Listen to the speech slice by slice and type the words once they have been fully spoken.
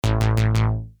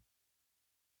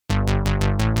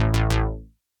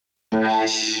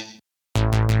Fresh.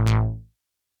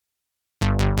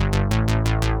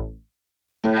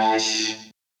 Fresh.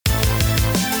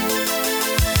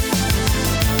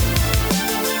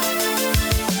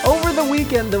 Over the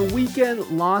weekend, The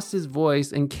Weeknd lost his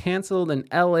voice and canceled an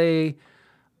LA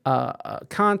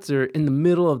concert in the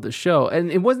middle of the show.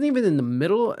 And it wasn't even in the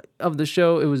middle of the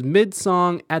show. It was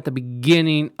mid-song at the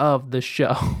beginning of the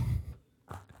show.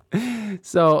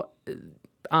 So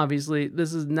obviously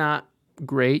this is not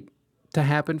great to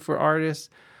happen for artists.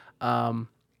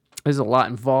 There's a lot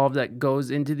involved that goes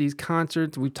into these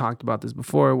concerts. We've talked about this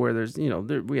before, where there's,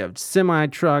 we have semi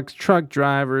trucks, truck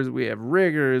drivers, we have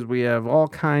riggers, we have all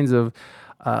kinds of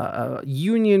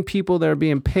union people that are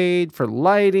being paid for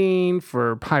lighting,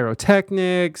 for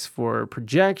pyrotechnics, for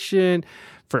projection,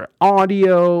 for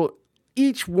audio.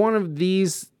 Each one of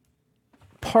these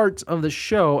parts of the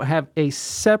show have a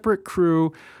separate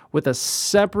crew with a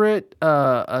separate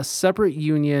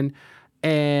union,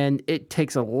 and it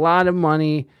takes a lot of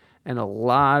money and a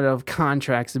lot of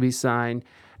contracts to be signed.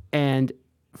 And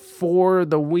for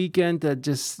The Weeknd to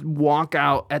just walk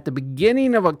out at the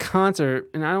beginning of a concert,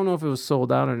 and I don't know if it was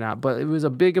sold out or not, but it was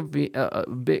a big,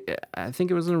 I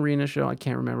think it was an arena show. I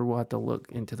can't remember. We'll have to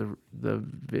look into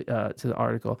the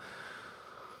article,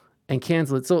 and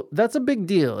cancel it. So that's a big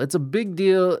deal. It's a big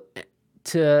deal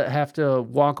to have to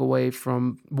walk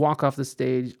off the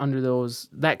stage under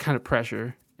that kind of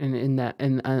pressure. And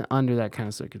under that kind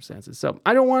of circumstances. So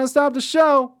I don't want to stop the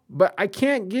show, but I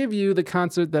can't give you the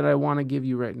concert that I want to give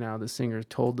you right now. The singer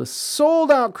told the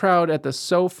sold out crowd at the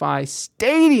SoFi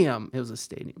Stadium. It was a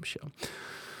stadium show.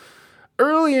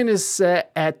 Early in his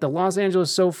set at the Los Angeles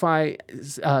SoFi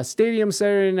Stadium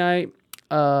Saturday night,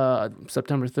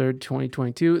 September 3rd,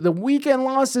 2022, The Weeknd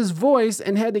lost his voice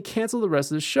and had to cancel the rest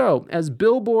of the show, as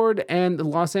Billboard and the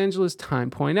Los Angeles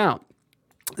Times point out.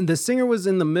 The singer was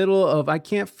in the middle of I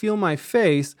Can't Feel My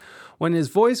Face when his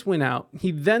voice went out.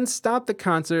 He then stopped the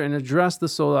concert and addressed the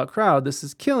sold-out crowd. This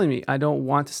is killing me. I don't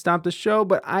want to stop the show,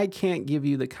 but I can't give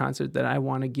you the concert that I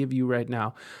want to give you right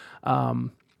now.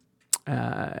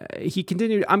 He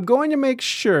continued, I'm going to make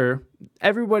sure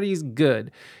everybody's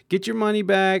good. Get your money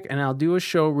back, and I'll do a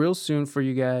show real soon for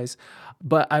you guys.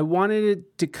 But I wanted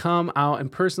it to come out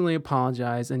and personally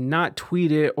apologize and not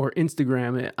tweet it or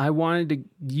Instagram it. I wanted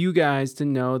you guys to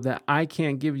know that I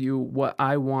can't give you what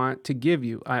I want to give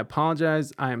you. I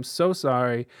apologize. I am so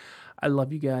sorry. I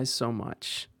love you guys so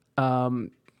much.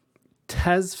 Tesfaye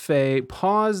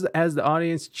paused as the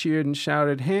audience cheered and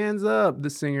shouted, hands up, the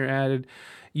singer added.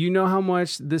 You know how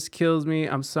much this kills me.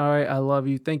 I'm sorry. I love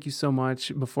you. Thank you so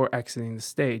much, before exiting the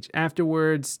stage.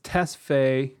 Afterwards,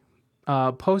 Tesfaye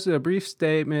posted a brief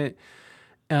statement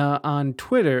on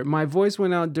Twitter. My voice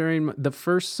went out during the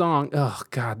first song. Oh,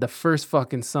 God, the first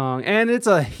fucking song. And it's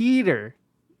a heater.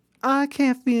 I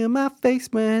can't feel my face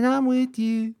when I'm with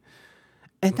you.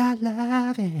 And I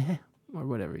love it. Or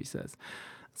whatever he says.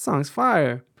 That song's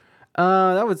fire.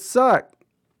 That would suck.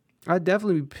 I'd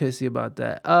definitely be pissy about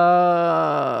that.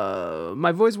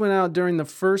 My voice went out during the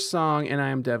first song, and I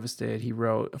am devastated, he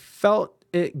wrote. Felt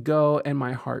it go, and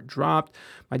my heart dropped.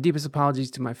 My deepest apologies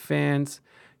to my fans.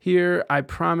 Here, I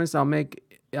promise I'll make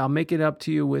it up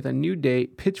to you with a new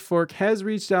date. Pitchfork has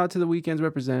reached out to The Weeknd's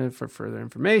representative for further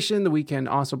information. The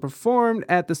Weeknd also performed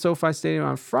at the SoFi Stadium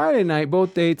on Friday night.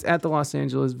 Both dates at the Los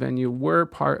Angeles venue were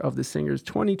part of the singer's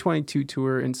 2022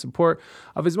 tour in support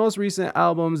of his most recent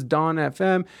albums, Dawn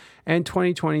FM and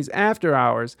 2020's After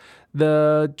Hours.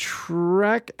 The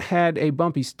trek had a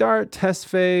bumpy start.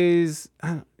 Tesfaye's,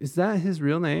 is that his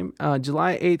real name?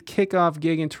 July 8th kickoff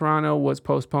gig in Toronto was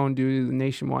postponed due to the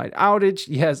nationwide outage.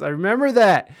 Yes, I remember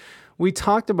that. We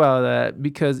talked about that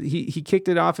because he kicked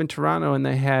it off in Toronto, and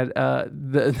they had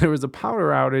there was a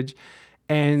power outage,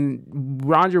 and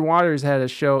Roger Waters had a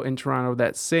show in Toronto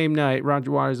that same night. Roger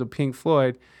Waters of Pink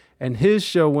Floyd, and his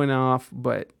show went off,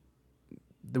 but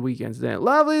The Weeknd's didn't.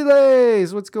 Lovely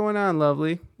Lace, what's going on,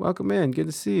 Lovely? Welcome in. Good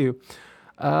to see you.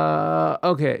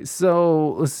 Okay,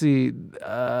 so let's see.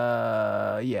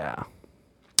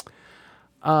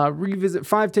 Revisit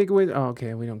 5 takeaways. Oh,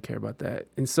 okay, we don't care about that.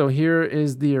 And so here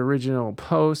is the original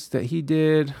post that he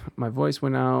did. My voice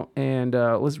went out, and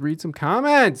let's read some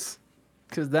comments,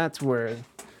 because that's where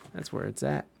it's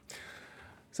at.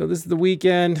 So this is The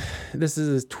Weeknd. This is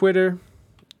his Twitter,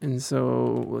 and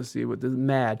so let's see what this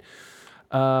Mad.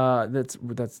 That's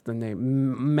the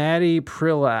name. Maddie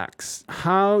Prillax.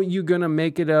 How you gonna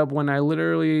make it up when I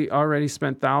literally already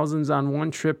spent thousands on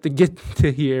one trip to get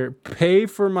to here, pay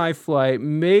for my flight,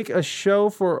 make a show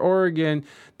for Oregon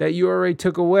that you already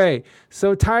took away.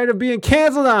 So tired of being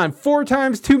canceled on 4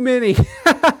 times too many.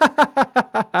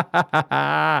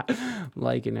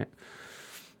 Liking it.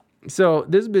 So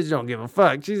this bitch don't give a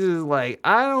fuck. She's just like,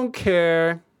 I don't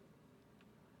care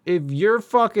if you're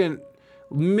fucking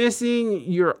missing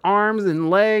your arms and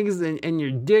legs and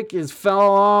your dick is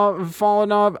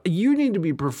falling off. You need to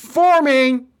be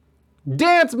performing.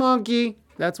 Dance, monkey.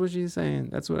 That's what she's saying.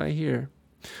 That's what I hear.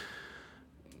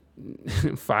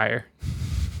 Fire.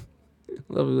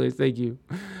 Lovely. Thank you.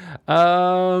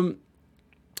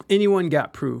 Anyone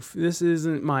got proof? This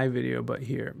isn't my video, but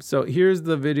here. So here's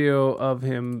the video of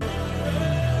him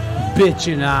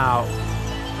bitching out.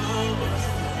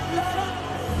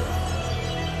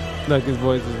 Look, his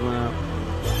voice just went out.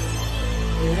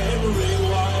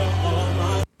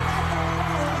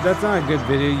 That's not a good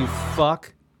video, you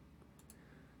fuck.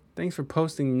 Thanks for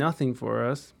posting nothing for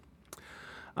us.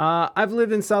 I've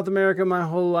lived in South America my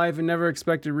whole life and never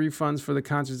expected refunds for the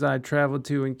concerts I traveled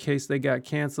to in case they got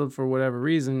canceled for whatever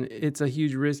reason. It's a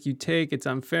huge risk you take. It's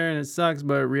unfair and it sucks,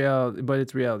 but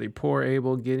it's reality. Poor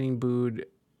Abel getting booed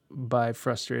by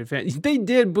frustrated fans. They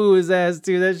did boo his ass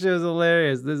too. That show's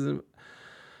hilarious. This is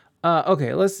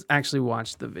okay. Let's actually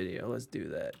watch the video. Let's do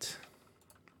that.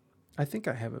 I think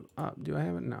I have it up. Do I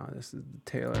have it? No, this is the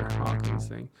Taylor Hawkins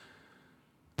thing.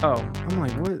 Oh, I'm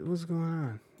like, what's going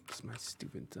on? It's my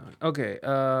stupid tongue. Okay,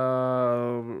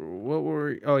 what were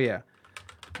we? Oh yeah,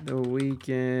 The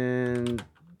Weeknd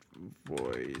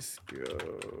voice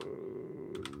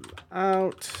goes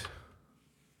out.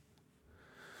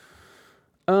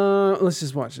 Let's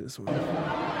just watch this one.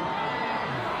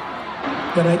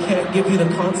 But I can't give you the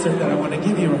concert that I want to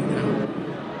give you right now.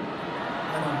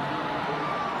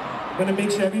 I'm gonna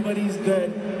make sure everybody's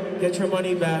good, get your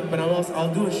money back, but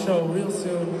I'll do a show real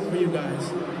soon for you guys.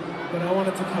 But I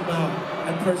wanted to come out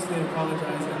and personally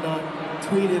apologize and not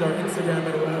tweet it or Instagram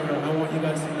it or whatever. I want you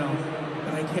guys to know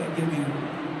that I can't give you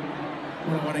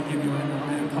what I want to give you right now.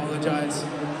 I apologize.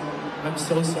 I'm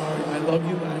so sorry. I love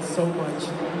you guys so much.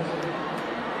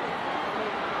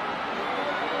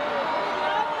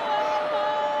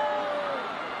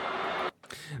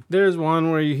 There's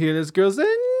one where you hear this girl say,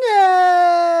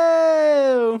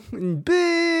 no,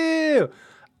 boo.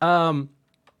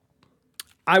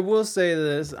 I will say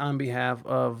this on behalf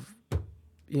of,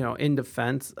 in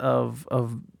defense of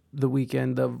The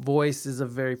Weeknd. The voice is a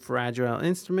very fragile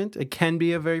instrument. It can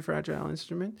be a very fragile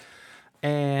instrument.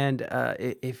 And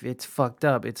if it's fucked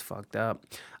up, it's fucked up.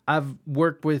 I've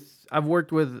worked with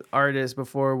artists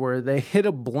before where they hit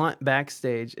a blunt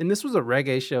backstage, and this was a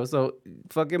reggae show. So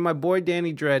fucking my boy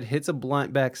Danny Dredd hits a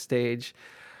blunt backstage.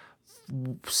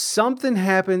 Something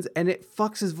happens and it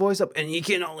fucks his voice up, and he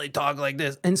can only talk like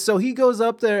this. And so he goes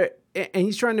up there and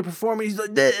he's trying to perform, and he's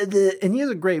like, duh, duh, and he has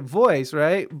a great voice,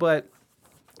 right? But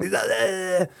he's like,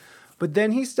 duh. But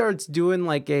then he starts doing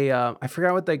like a I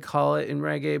forgot what they call it in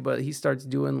reggae, but he starts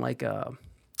doing like a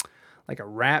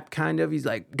rap kind of. He's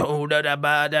like do da da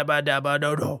ba da ba da ba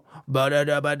do do ba da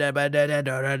da ba da ba da da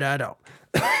da da da.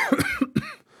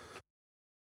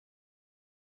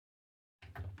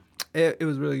 It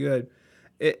was really good.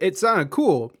 It sounded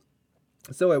cool,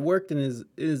 so it worked in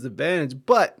his advantage.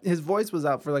 But his voice was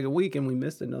out for like a week, and we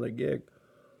missed another gig.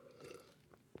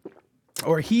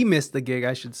 Or he missed the gig,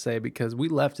 I should say, because we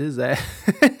left his ass.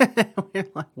 We're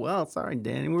like, well, sorry,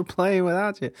 Danny, we're playing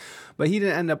without you. But he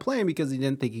didn't end up playing because he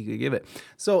didn't think he could give it.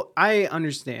 So I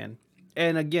understand.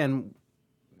 And again,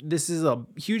 this is a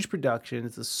huge production.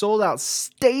 It's a sold-out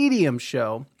stadium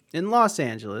show in Los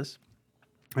Angeles.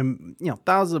 And,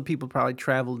 thousands of people probably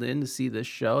traveled in to see this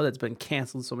show that's been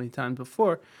canceled so many times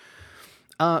before.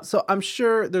 So I'm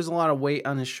sure there's a lot of weight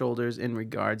on his shoulders in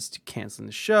regards to canceling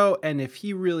the show. And if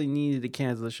he really needed to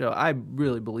cancel the show, I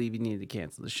really believe he needed to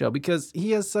cancel the show because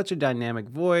he has such a dynamic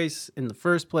voice in the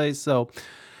first place. So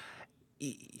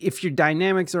if your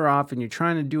dynamics are off and you're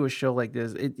trying to do a show like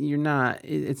this,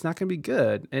 it's not going to be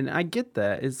good. And I get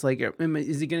that. It's like,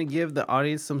 is he going to give the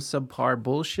audience some subpar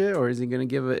bullshit, or is he going to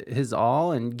give it his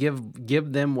all and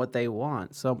give them what they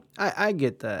want? So I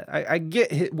get that. I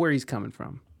get where he's coming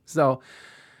from. So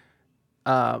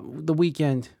The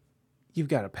Weeknd, you've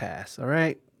got a pass, all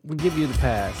right? We'll give you the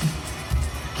pass.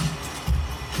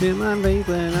 Feel my veins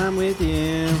when I'm with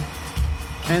you,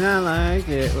 and I like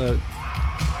it. Look.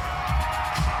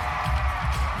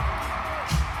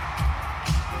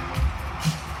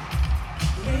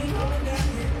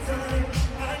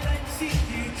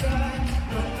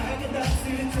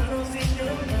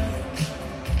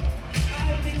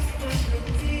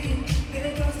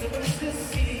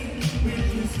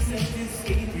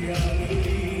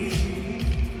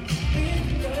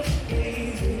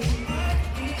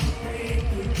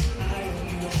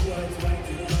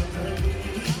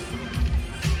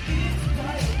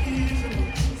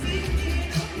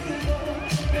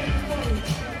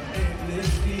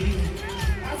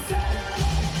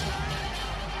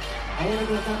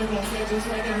 I'm in Los Angeles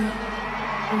right now.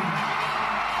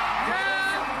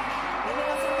 Let me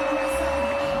know something on that side.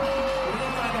 We're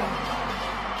gonna find out.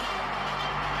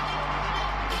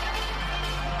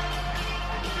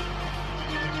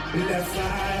 Left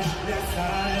side, left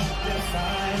side, left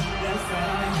side, left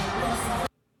side, left side.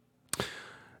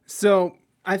 So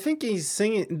I think he's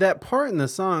singing that part in the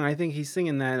song. I think he's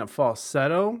singing that in a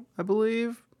falsetto, I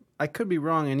believe. I could be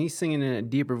wrong, and he's singing in a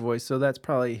deeper voice, so that's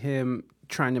probably him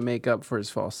trying to make up for his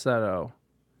falsetto.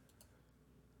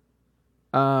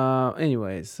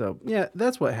 Anyways, so yeah,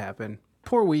 that's what happened.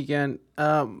 Poor Weeknd.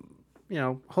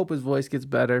 Hope his voice gets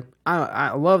better.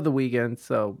 I love The Weeknd,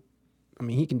 so I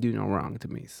mean he can do no wrong to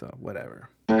me, so whatever.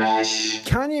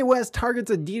 Kanye West targets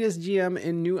Adidas GM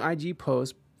in new IG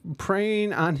post,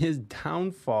 preying on his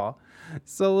downfall.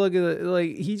 So look at it,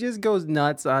 like he just goes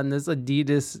nuts on this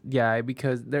Adidas guy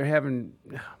because they're having.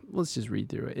 Let's just read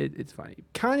through it. It's funny.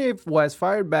 Kanye West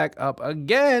fired back up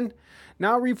again,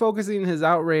 now refocusing his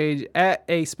outrage at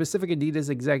a specific Adidas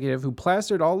executive who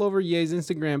plastered all over Ye's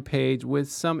Instagram page with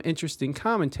some interesting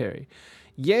commentary.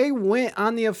 Ye went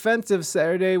on the offensive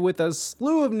Saturday with a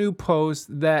slew of new posts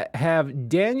that have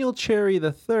Daniel Cherry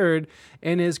III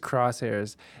in his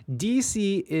crosshairs.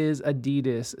 DC is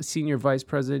Adidas Senior Vice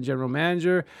President General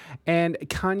Manager, and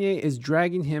Kanye is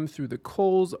dragging him through the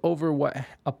coals over what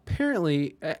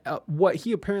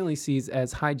he apparently sees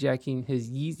as hijacking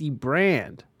his Yeezy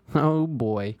brand. Oh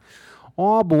boy.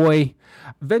 Oh boy.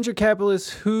 Venture capitalists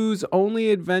whose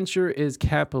only adventure is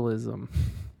capitalism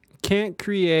can't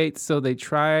create, so they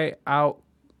try to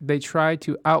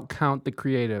outcount the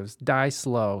creatives. Die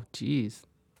slow. Jeez,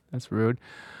 that's rude.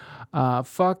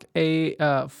 Fuck a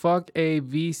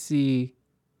VC,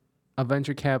 a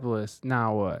venture capitalist.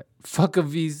 Now what? Fuck a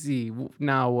VC.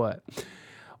 Now what?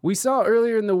 We saw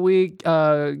earlier in the week,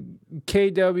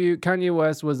 Kanye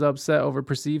West was upset over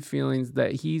perceived feelings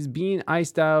that he's being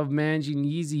iced out of managing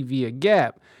Yeezy via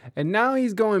Gap, and now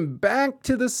he's going back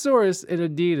to the source in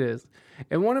Adidas.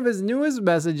 In one of his newest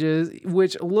messages,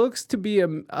 which looks to be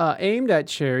aimed at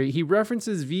Cherry, he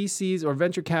references VCs or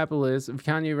venture capitalists.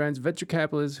 Kanye runs venture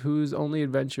capitalists whose only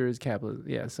adventure is capitalism.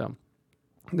 Yeah, so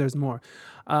there's more.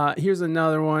 Here's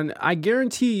another one. I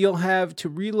guarantee you'll have to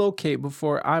relocate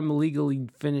before I'm legally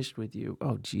finished with you.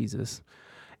 Oh, Jesus.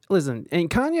 Listen, and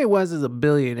Kanye West is a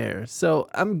billionaire, so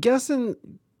I'm guessing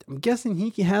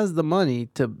he has the money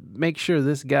to make sure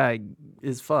this guy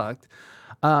is fucked.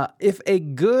 If a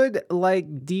good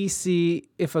like DC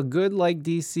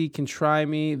can try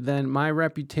me, then my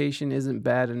reputation isn't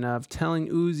bad enough. Telling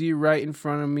Uzi right in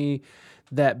front of me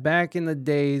that back in the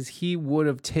days he would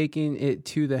have taken it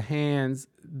to the hands,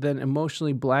 then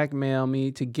emotionally blackmail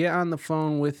me to get on the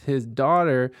phone with his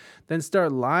daughter, then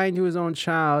start lying to his own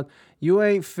child. You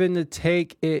ain't finna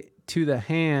take it to the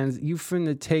hands. You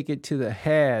finna take it to the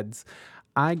heads.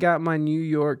 I got my New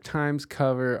York Times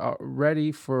cover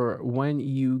ready for when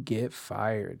you get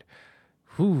fired.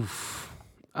 Oof.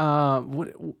 What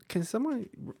can someone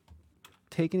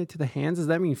taking it to the hands? Does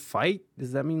that mean fight?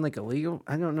 Does that mean like illegal?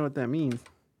 I don't know what that means.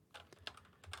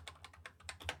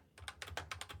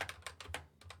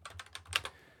 I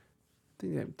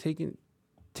think I'm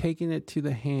taking it to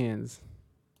the hands.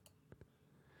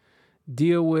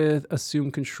 Deal with,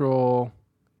 assume control,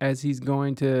 as he's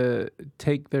going to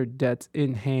take their debts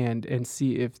in hand and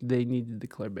see if they need to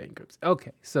declare bankruptcy.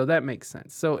 Okay, so that makes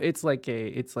sense. So it's like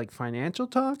financial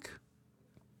talk.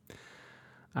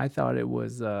 I thought it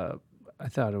was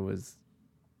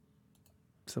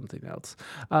something else.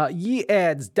 Ye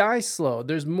adds, die slow.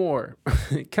 There's more.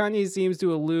 Kanye seems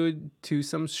to allude to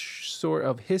some sort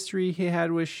of history he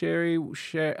had with Sherry,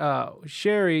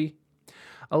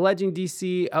 alleging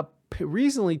DC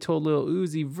recently told Lil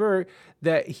Uzi Vert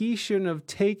that he should have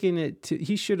taken it to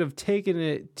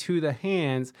the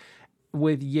hands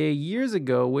with Ye years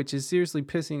ago, which is seriously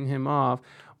pissing him off.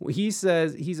 He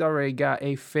says he's already got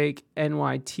a fake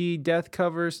NYT death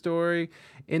cover story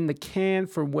in the can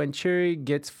for when Cherry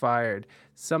gets fired,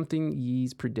 something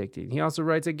Ye's predicting. He also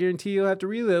writes, I guarantee you'll have to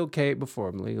relocate before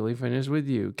I'm legally finished with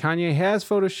you. Kanye has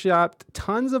photoshopped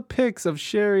tons of pics of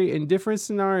Sherry in different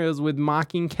scenarios with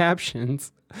mocking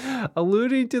captions,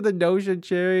 alluding to the notion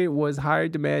Cherry was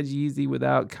hired to manage Yeezy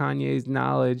without Kanye's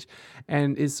knowledge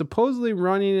and is supposedly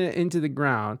running it into the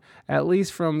ground, at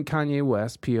least from Kanye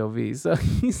West POV. So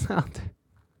he's out there.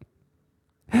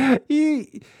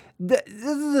 This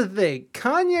is the thing.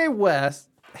 Kanye West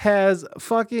has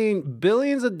fucking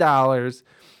billions of dollars.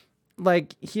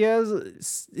 Like, he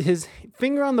has his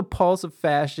finger on the pulse of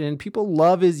fashion. People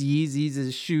love his Yeezys,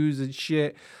 his shoes and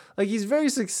shit. Like, he's very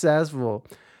successful.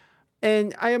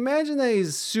 And I imagine that he's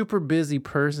a super busy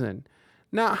person.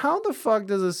 Now, how the fuck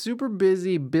does a super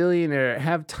busy billionaire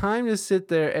have time to sit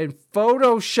there and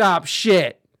Photoshop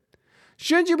shit?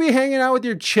 Shouldn't you be hanging out with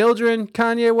your children,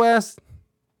 Kanye West?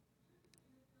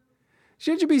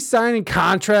 Shouldn't you be signing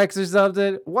contracts or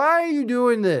something? Why are you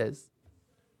doing this?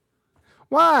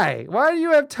 Why? Why do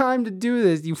you have time to do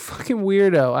this, you fucking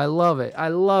weirdo? I love it. I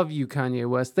love you, Kanye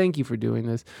West. Thank you for doing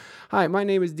this. Hi, my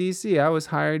name is DC. I was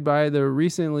hired by the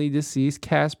recently deceased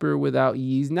Casper without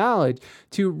Yee's knowledge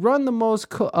to run the most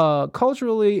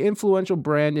culturally influential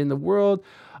brand in the world.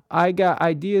 I got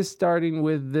ideas starting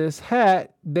with this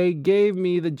hat. They gave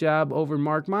me the job over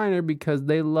Mark Miner because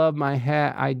they love my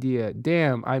hat idea.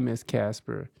 Damn, I miss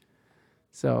Casper.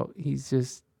 So he's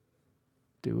just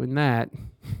doing that.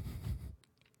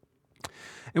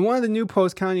 In one of the new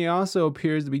posts, Kanye also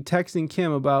appears to be texting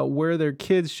Kim about where their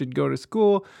kids should go to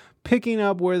school, picking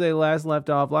up where they last left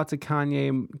off. Lots of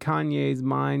Kanye's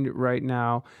mind right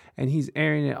now, and he's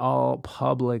airing it all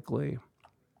publicly.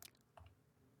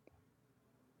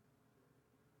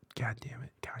 God damn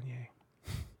it, Kanye.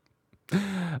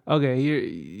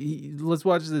 Okay, let's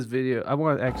watch this video. I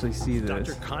want to actually see this.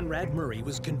 Dr. Conrad Murray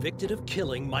was convicted of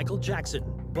killing Michael Jackson,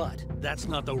 but that's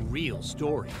not the real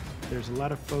story. There's a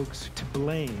lot of folks to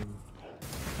blame.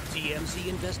 TMZ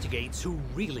investigates who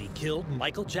really killed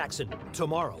Michael Jackson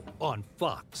tomorrow on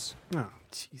Fox. Oh,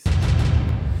 jeez.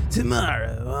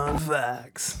 Tomorrow on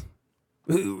Fox.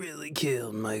 Who really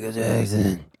killed Michael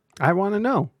Jackson? I want to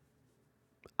know.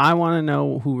 I want to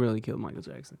know who really killed Michael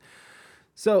Jackson.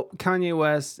 So Kanye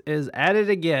West is at it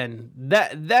again.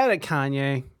 That a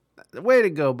Kanye. Way to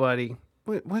go, buddy.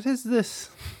 Wait, what is this?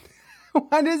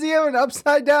 Why does he have an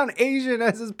upside down Asian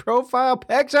as his profile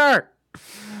picture?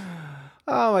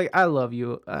 Oh my! I love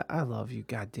you. I love you.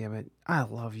 God damn it! I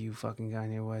love you, fucking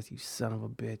Kanye West. You son of a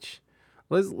bitch.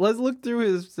 Let's look through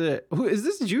his. Who is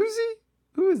this? Juicy?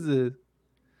 Who is this?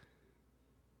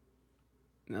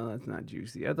 No, that's not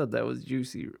Juicy. I thought that was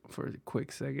Juicy for a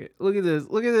quick second. Look at this.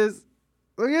 Look at this.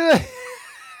 Look at this.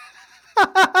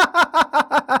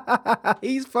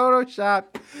 He's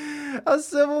photoshopped a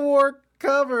Civil War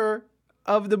cover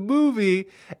of the movie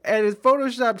and has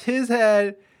photoshopped his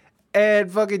head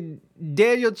and fucking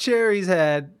Daniel Cherry's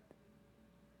head.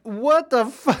 What the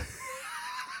fuck?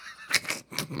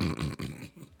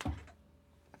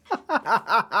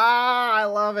 I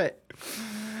love it.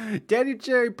 Daniel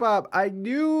Cherry Pop, I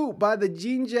knew by the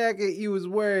jean jacket he was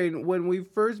wearing when we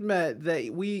first met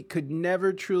that we could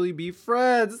never truly be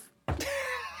friends.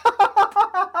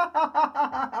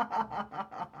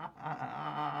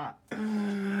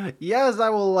 Yes, I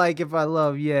will like if I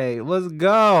love Ye. Let's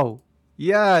go.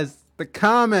 Yes, the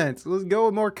comments. Let's go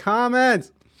with more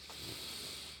comments.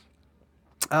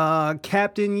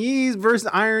 Captain Yee's versus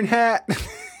Iron Hat.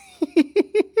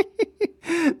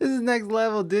 This is next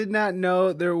level. Did not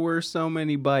know there were so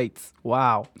many bites.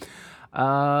 Wow.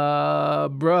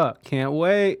 Bruh, can't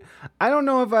wait. I don't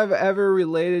know if I've ever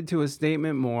related to a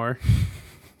statement more.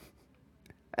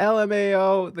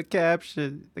 LMAO, the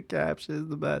caption. The caption is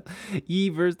the best. Yee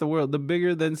versus the world. The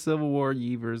bigger than Civil War,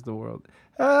 Yee versus the world.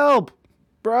 Help!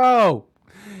 Bro!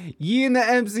 Yee in the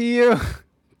MCU.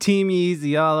 Team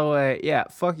Yeezy all the way. Yeah,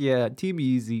 fuck yeah. Team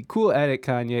Yeezy. Cool edit,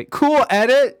 Kanye. Cool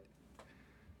edit?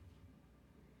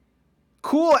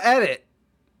 Cool edit.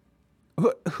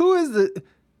 Who is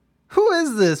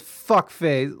this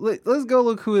fuckface? Let's go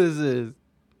look who this is.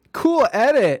 Cool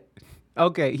edit.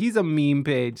 Okay, he's a meme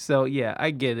page, so yeah,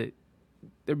 I get it.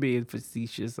 They're being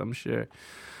facetious, I'm sure.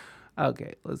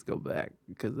 Okay, let's go back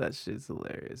because that shit's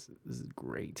hilarious. This is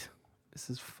great. This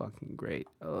is fucking great.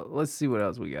 Let's see what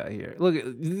else we got here. Look,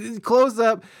 close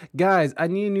up. Guys, I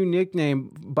need a new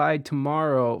nickname by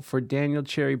tomorrow for Daniel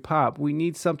Cherry Pop. We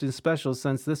need something special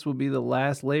since this will be the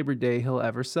last Labor Day he'll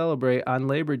ever celebrate. On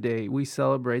Labor Day, we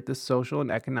celebrate the social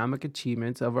and economic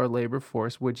achievements of our labor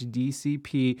force, which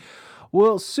DCP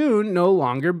will soon no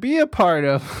longer be a part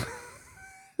of.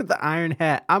 The Iron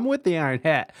Hat. I'm with the Iron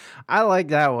Hat. I like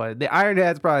that one. The Iron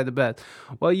Hat's probably the best.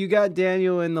 Well, you got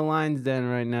Daniel in the Lion's Den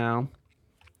right now.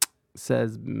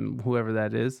 Says whoever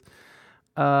that is.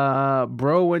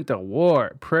 Bro went to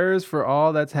war. Prayers for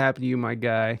all that's happened to you, my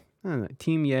guy.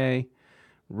 Team Ye.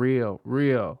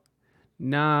 Real.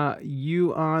 Nah,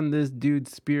 you on this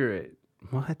dude's spirit.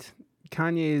 What?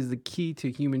 Kanye is the key to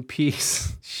human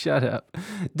peace. Shut up.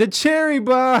 The cherry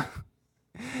bar.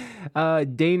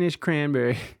 Danish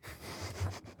cranberry.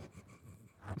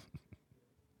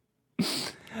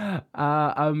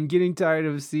 I'm getting tired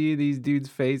of seeing these dudes'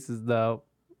 faces though.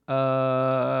 God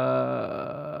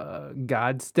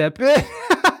step it.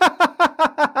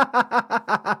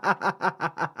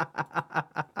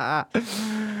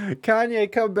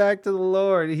 Kanye, come back to the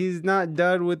Lord. He's not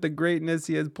done with the greatness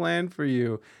he has planned for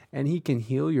you, and he can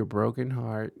heal your broken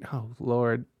heart. Oh,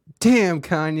 Lord. Damn,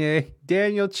 Kanye.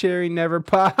 Daniel Cherry never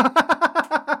pop.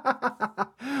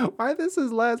 Why this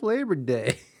is last Labor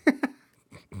Day?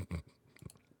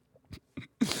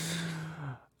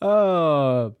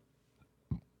 Oh.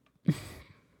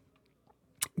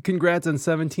 Congrats on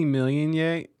 17 million,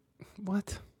 yay.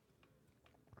 What?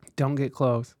 Don't get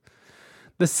close.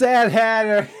 The Sad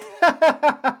Hatter.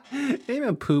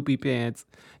 Even Poopy Pants.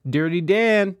 Dirty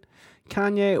Dan.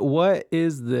 Kanye, what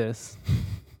is this?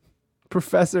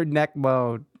 Professor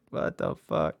Neckbone. What the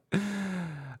fuck?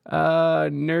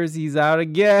 Nursey's out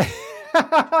again.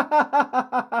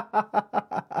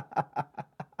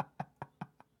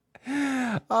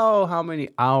 Oh, how many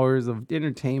hours of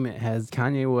entertainment has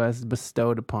Kanye West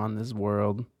bestowed upon this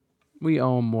world? We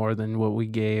owe him more than what we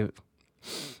gave.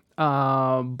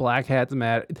 Black Hats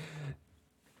Matter.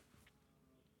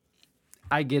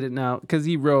 I get it now because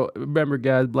he wrote, remember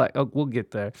guys, we'll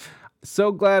get there.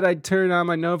 So glad I turn on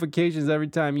my notifications every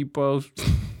time you post.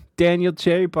 Daniel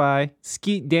Cherry Pie.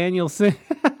 Skeet Danielson.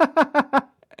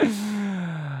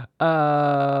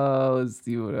 Let's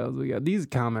see what else we got. These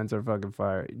comments are fucking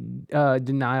fire.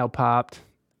 Denial popped.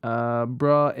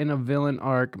 Bruh, in a villain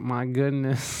arc. My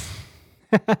goodness.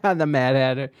 The Mad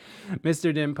Hatter.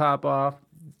 Mr. didn't pop off.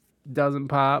 Doesn't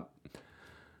pop.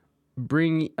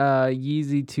 Bring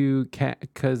Yeezy to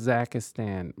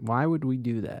Kazakhstan. Why would we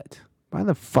do that? Why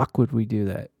the fuck would we do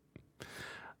that?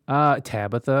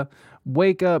 Tabitha.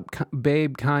 Wake up,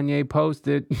 babe, Kanye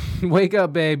posted. Wake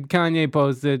up, babe, Kanye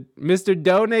posted. Mr.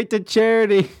 Donate to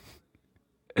charity.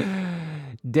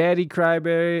 Daddy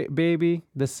Cryberry, baby.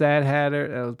 The Sad Hatter.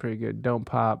 That was pretty good. Don't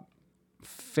pop.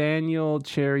 Faniel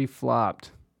Cherry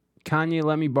flopped. Kanye,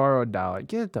 let me borrow $1.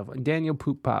 Get the fuck. Daniel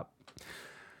Poop Pop.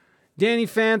 Danny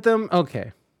Phantom.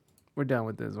 Okay. We're done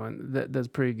with this one. That's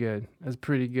pretty good. That's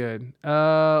pretty good.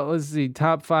 Let's see.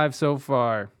 Top 5 so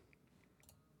far.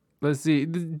 Let's see.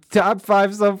 The top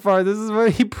 5 so far. This is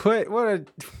what he put. What a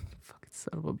fucking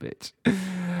son of a bitch.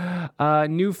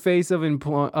 New face of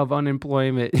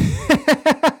unemployment.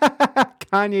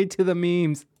 Kanye to the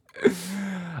memes.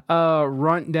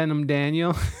 Runt Denim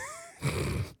Daniel.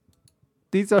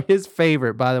 These are his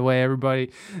favorite, by the way,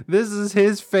 everybody. This is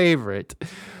his favorite.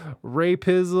 Ray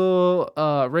Pizzle,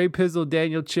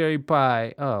 Daniel Cherry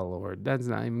Pie. Oh, Lord. That's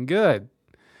not even good.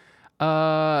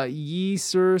 Yeeserski,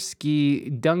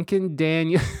 Duncan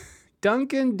Daniel.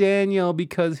 Duncan Daniel,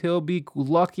 because he'll be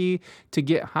lucky to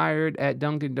get hired at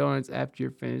Dunkin' Donuts after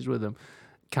you're finished with him.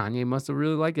 Kanye must have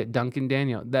really liked it. Duncan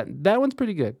Daniel. That one's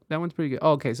pretty good. That one's pretty good.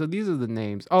 Okay, so these are the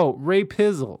names. Oh, Ray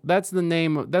Pizzle. That's the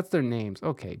name. That's their names.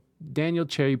 Okay. Daniel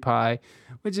Cherry Pie,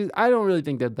 which is, I don't really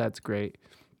think that's great.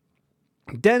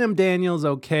 Denim Daniel's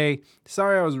okay.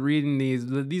 Sorry I was reading these.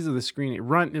 These are the screen.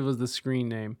 Runt, it was the screen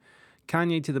name.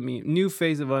 Kanye to the meme. New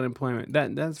face of unemployment.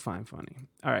 That's fine, funny.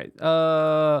 All right.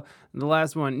 The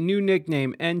last one. New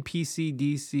nickname,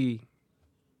 NPCDC.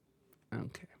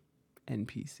 Okay.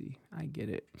 NPC. I get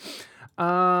it.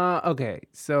 Okay.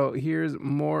 So here's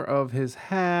more of his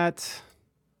hat.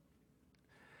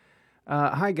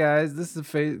 Hi guys, this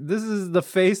is the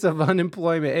face of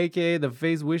unemployment, aka the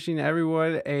face wishing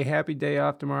everyone a happy day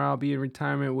off tomorrow. I'll be in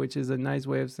retirement, which is a nice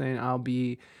way of saying I'll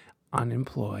be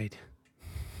unemployed.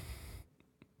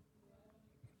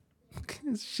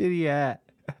 This shitty hat.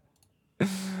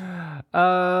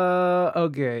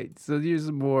 Okay, so here's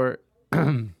some more.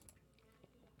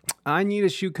 I need a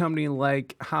shoe company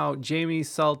like how Jamie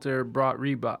Salter bought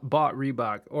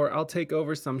Reebok, or I'll take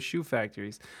over some shoe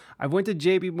factories. I went to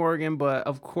JP Morgan, but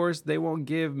of course they won't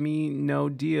give me no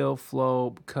deal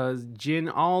flow because Jen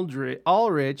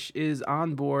Ulrich is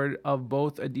on board of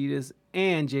both Adidas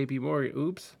and JP Morgan.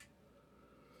 Oops.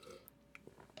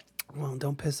 Well,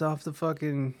 don't piss off the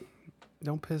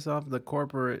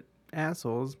corporate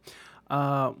assholes.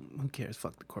 Who cares?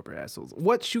 Fuck the corporate assholes.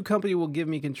 What shoe company will give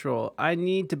me control? I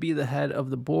need to be the head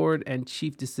of the board and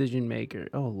chief decision maker.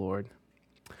 Oh, Lord.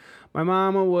 My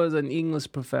mama was an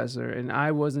English professor, and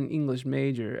I was an English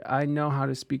major. I know how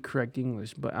to speak correct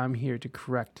English, but I'm here to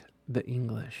correct the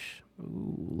English.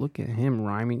 Ooh, look at him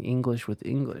rhyming English with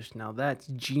English. Now that's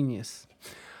genius.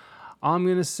 All I'm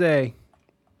going to say,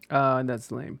 that's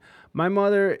lame. My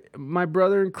brother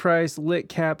in Christ, Lit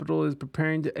Capital, is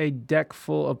preparing a deck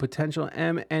full of potential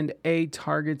M&A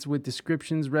targets with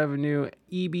descriptions, revenue,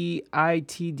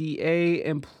 EBITDA,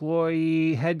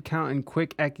 employee headcount, and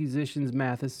quick acquisitions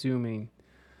math assuming.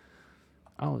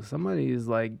 Oh, somebody is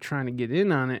like trying to get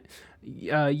in on it.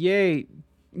 Yay.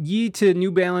 Yee to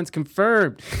New Balance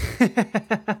confirmed.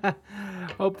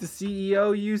 Hope to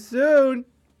CEO you soon.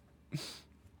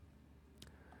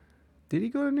 Did he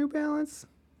go to New Balance?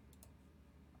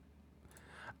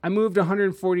 I moved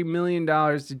 $140 million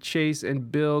to Chase, and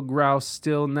Bill Grouse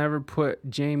still never put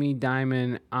Jamie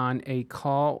Dimon on a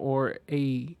call or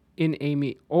in a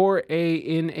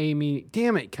meeting.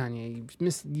 Damn it,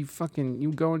 Kanye.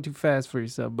 You going too fast for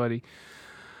yourself, buddy.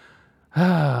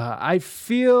 I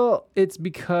feel it's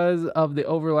because of the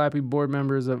overlapping board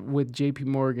members with JP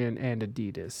Morgan and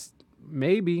Adidas.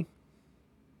 Maybe.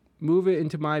 Move it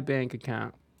into my bank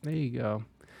account. There you go.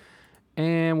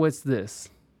 And what's this?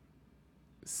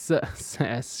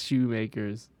 Sass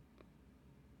Shoemakers.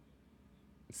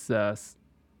 Sus.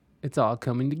 It's all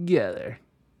coming together.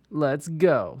 Let's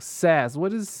go. Sass.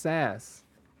 What is Sass?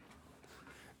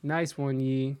 Nice one,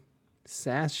 Yee.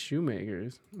 Sass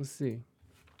Shoemakers. Let's see.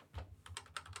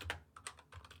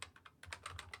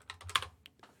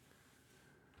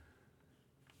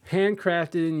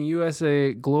 Handcrafted in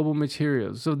USA, Global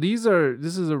Materials. So this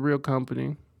is a real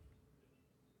company.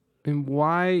 And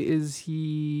why is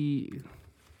he...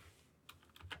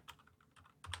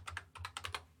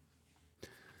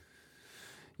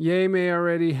 Ye may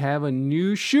already have a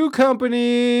new shoe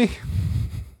company.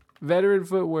 Veteran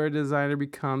footwear designer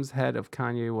becomes head of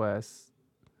Kanye West.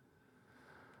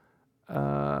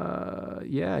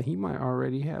 Yeah, he might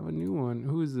already have a new one.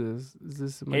 Who is this? Is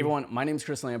this somebody? Hey everyone, my name is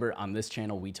Chris Lambert. On this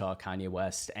channel, we talk Kanye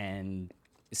West, and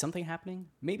is something happening?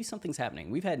 Maybe something's happening.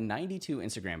 We've had 92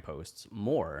 Instagram posts,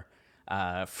 more,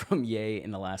 from Ye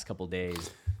in the last couple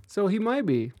days. So he might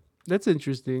be. That's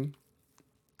interesting.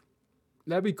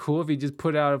 That'd be cool if he just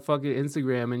put out a fucking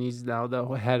Instagram and he's now the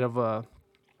head of a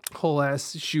whole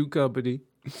ass shoe company.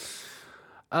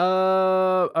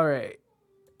 All right.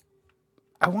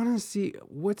 I want to see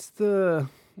what's the...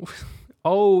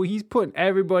 Oh, he's putting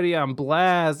everybody on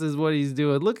blast is what he's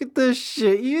doing. Look at this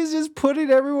shit. He's just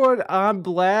putting everyone on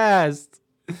blast.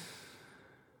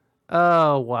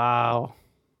 Oh, wow.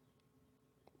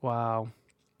 Wow.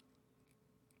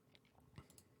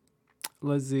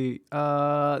 Let's see.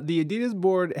 The Adidas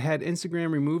board had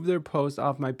Instagram remove their post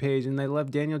off my page, and they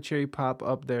left Daniel Cherry Pop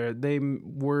up there. They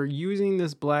were using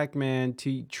this black man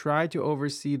to try to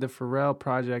oversee the Pharrell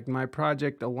project, my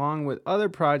project, along with other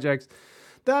projects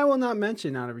that I will not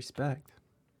mention out of respect.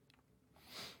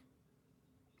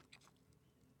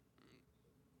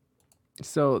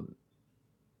 So,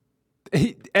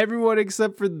 everyone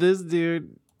except for this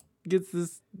dude gets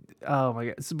this. Oh my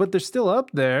God. So, but they're still up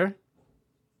there.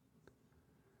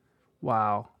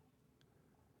 Wow.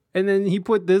 And then he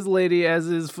put this lady as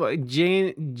his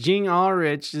Jing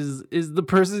Ulrich is the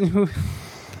person who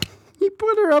he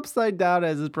put her upside down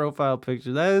as his profile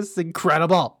picture. That is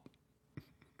incredible.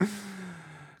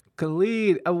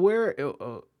 Khalid, Beyonce,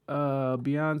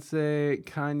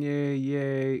 Kanye,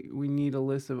 Ye. We need a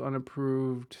list of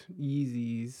unapproved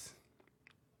Yeezys.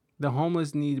 The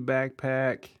homeless need a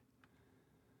backpack.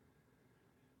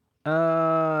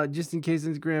 Just in case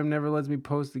Instagram never lets me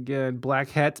post again. Black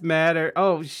hats matter.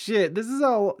 Oh shit. This is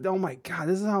all. Oh my God.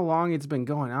 This is how long it's been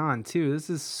going on too. This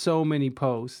is so many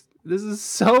posts.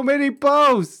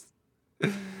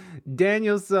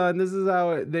 Danielson, this is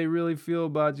how they really feel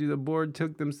about you. The board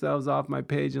took themselves off my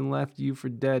page and left you for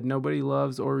dead. Nobody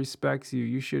loves or respects you.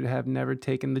 You should have never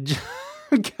taken the job.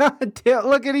 God damn.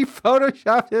 Look at he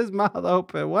photoshopped his mouth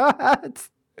open. What?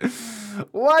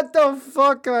 What the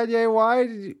fuck, Kanye? Why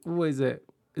did you... What is it?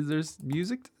 Is there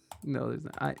music? No, there's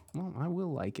not. I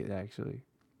will like it, actually.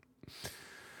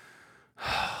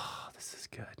 This is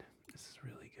good. This is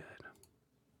really good.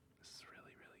 This is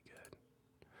really, really good.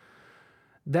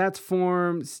 That's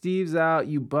form. Steve's out,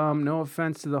 you bum. No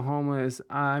offense to the homeless.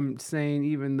 I'm saying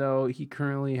even though he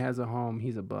currently has a home,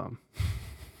 he's a bum.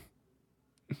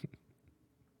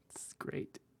 It's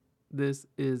great. This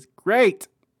is great.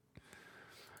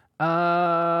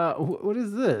 What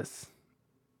is this?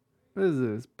 What is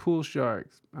this? Pool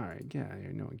sharks. All right, get out of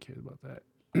here. No one cares about that.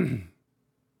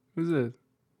 Who's this?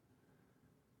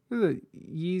 Who's it?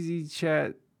 Yeezy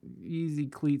chat.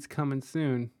 Yeezy cleats coming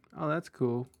soon. Oh, that's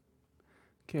cool.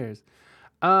 Who cares?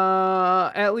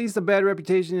 At least a bad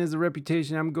reputation is a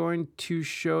reputation. I'm going to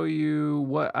show you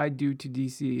what I do to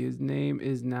DC. His name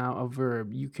is now a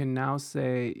verb. You can now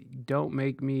say, don't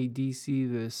make me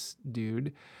DC this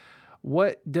dude.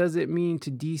 What does it mean to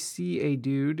DC a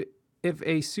dude? If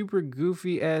a super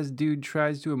goofy ass dude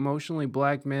tries to emotionally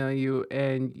blackmail you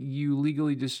and you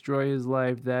legally destroy his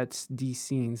life, that's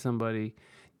DCing somebody.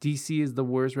 DC is the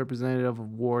worst representative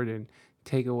of Warden.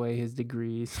 Take away his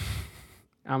degrees.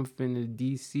 I'm finna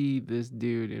DC this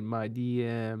dude in my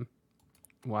DM.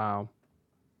 Wow.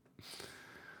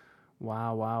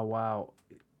 Wow.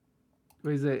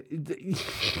 What is it?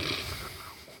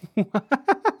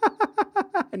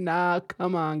 Nah,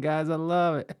 come on, guys. I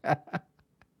love it.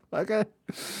 Okay.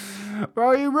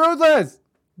 Bro, you ruthless.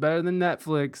 Better than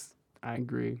Netflix. I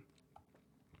agree.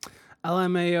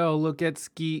 LMAO, look at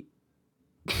Skeet.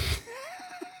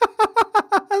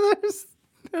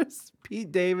 there's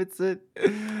Pete Davidson.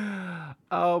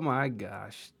 Oh my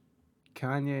gosh.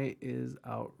 Kanye is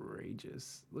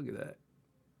outrageous. Look at that.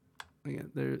 Look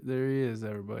at, there he is,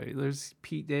 everybody. There's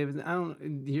Pete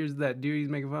Davidson. Here's that dude he's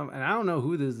making fun of. And I don't know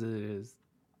who this is.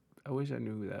 I wish I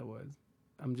knew who that was.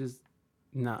 I'm just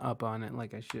not up on it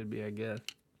like I should be, I guess.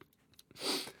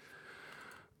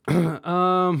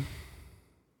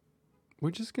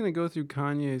 We're just gonna go through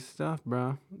Kanye's stuff,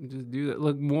 bro. Just do that.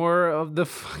 Look, more of the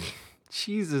fucking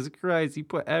Jesus Christ. He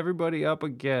put everybody up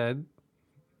again.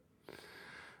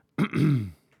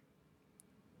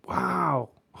 Wow.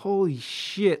 Holy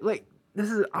shit. Like, this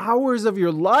is hours of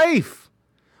your life.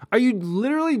 Are you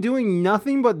literally doing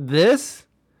nothing but this?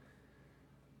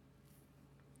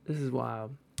 This is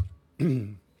wild.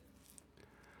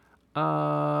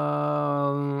 All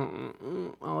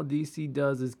DC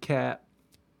does is cap.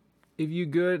 If you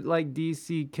good like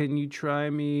DC, can you try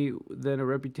me? Then a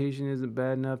reputation isn't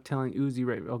bad enough. Telling Uzi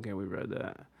right. Okay, we read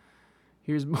that.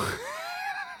 Here's more.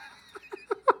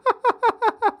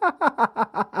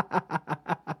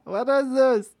 What is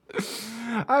this?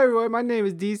 Hi everyone, my name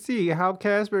is DC. How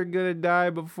Casper gonna die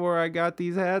before I got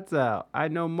these hats out? I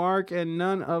know Mark and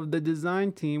none of the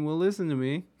design team will listen to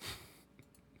me.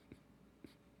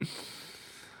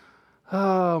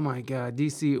 Oh my God,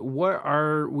 DC, what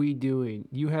are we doing?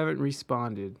 You haven't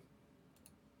responded.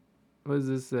 What does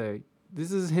this say?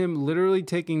 This is him literally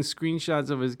taking screenshots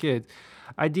of his kids.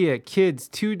 Idea, kids,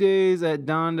 2 days at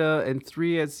Donda and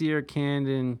 3 at Sierra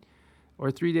Canyon,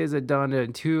 or 3 days at Donda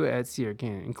and 2 at Sierra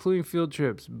Canyon, including field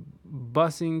trips,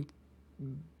 busing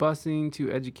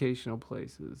to educational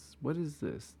places. What is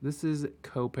this? This is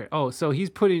co-parent. Oh, so he's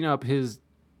putting up his,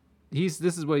 this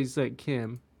is what he said,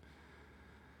 Kim.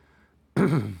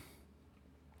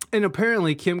 And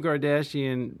apparently Kim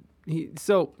Kardashian,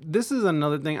 so this is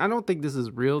another thing. I don't think this is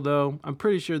real though. I'm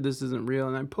pretty sure this isn't real,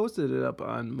 and I posted it up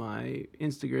on my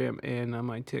Instagram and on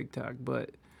my TikTok,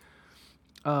 but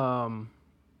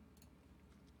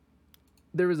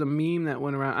there was a meme that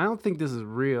went around. I don't think this is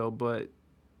real, but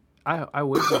I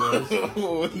wish it was.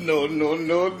 Oh,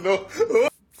 no.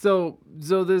 So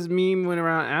this meme went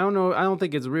around. I don't know. I don't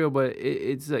think it's real, but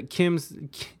it's Kim's.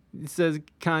 It says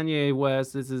Kanye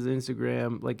West. This is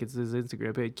Instagram, like it's his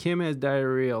Instagram page. Kim has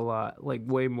diarrhea a lot, like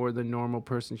way more than normal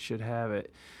person should have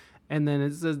it. And then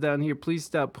it says down here, please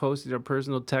stop posting our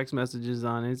personal text messages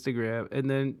on Instagram. And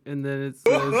then it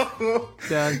says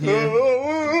down here,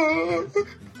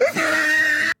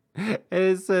 and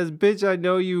it says, bitch, I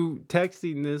know you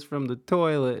texting this from the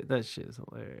toilet. That shit is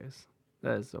hilarious.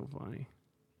 That is so funny.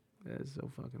 That is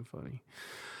so fucking funny.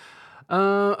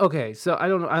 Okay, so I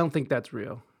don't know. I don't think that's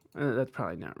real. That's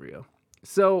probably not real.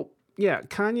 So yeah,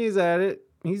 Kanye's at it.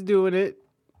 He's doing it,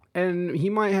 and he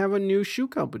might have a new shoe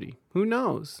company. Who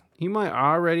knows? He might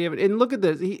already have it. And look at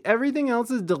this. Everything else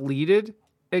is deleted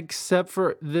except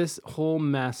for this whole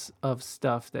mess of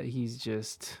stuff that he's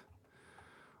just.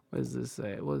 What does this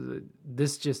say? What is it?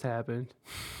 This just happened.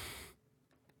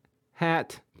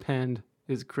 Hat penned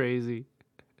is crazy.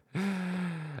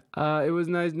 It was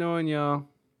nice knowing y'all.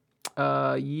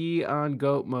 Ye on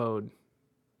goat mode.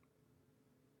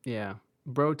 Yeah.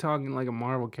 Bro talking like a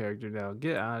Marvel character now.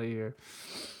 Get out of here.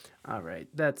 All right.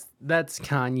 That's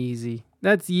Kanye.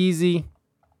 That's Yeezy.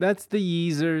 That's the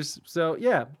Yeezers. So,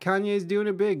 yeah. Kanye's doing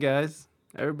it big, guys.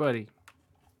 Everybody.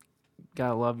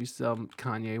 Gotta love you some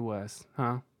Kanye West,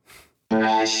 huh?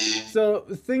 So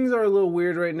things are a little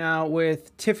weird right now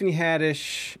with Tiffany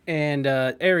Haddish and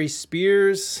Ari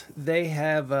Spears. They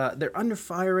have they're under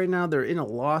fire right now. They're in a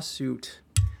lawsuit,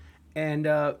 and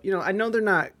I know they're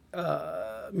not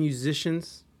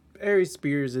musicians. Ari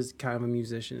Spears is kind of a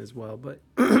musician as well, but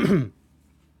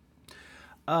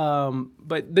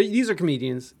these are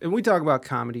comedians, and we talk about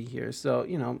comedy here, so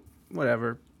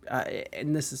whatever.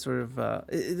 And this is sort of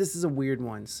this is a weird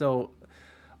one. So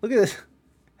look at this.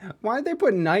 Why did they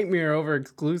put Nightmare over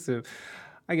exclusive?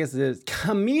 I guess it is.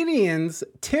 Comedians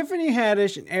Tiffany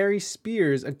Haddish and Ari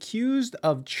Spears accused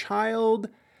of child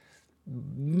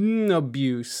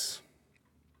abuse.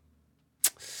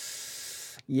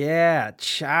 Yeah,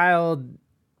 child.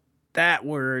 That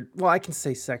word. Well, I can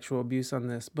say sexual abuse on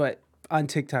this, but on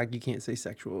TikTok, you can't say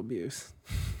sexual abuse.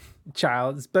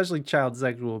 Child, especially child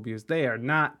sexual abuse. They are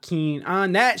not keen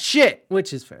on that shit,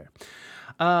 which is fair.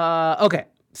 Okay,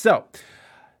 so.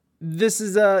 This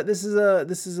is a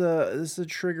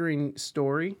triggering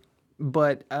story,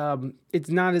 but it's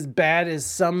not as bad as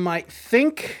some might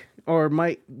think. or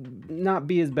might not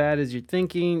be as bad as you're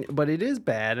thinking, but it is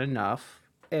bad enough.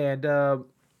 And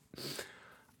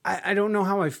I don't know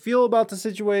how I feel about the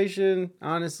situation,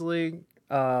 honestly,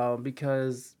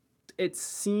 because it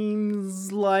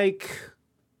seems like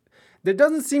there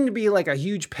doesn't seem to be like a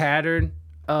huge pattern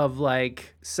of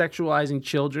like sexualizing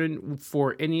children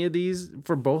for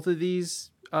both of these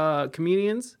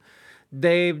comedians.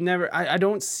 They've never, I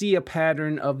don't see a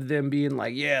pattern of them being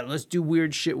like, yeah, let's do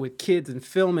weird shit with kids and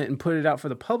film it and put it out for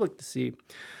the public to see.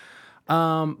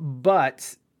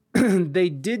 But they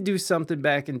did do something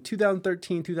back in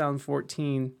 2013,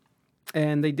 2014,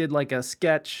 and they did like a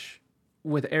sketch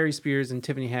with Ari Spears and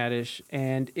Tiffany Haddish,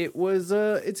 and it was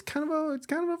it's kind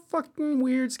of a fucking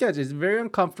weird sketch. It's very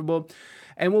uncomfortable,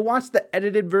 and we'll watch the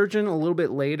edited version a little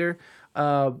bit later,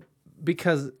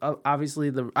 because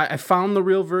obviously I found the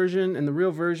real version, and the real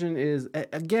version is,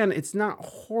 again, it's not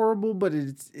horrible, but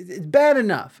it's bad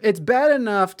enough. It's bad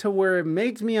enough to where it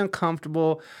makes me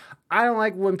uncomfortable. I don't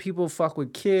like when people fuck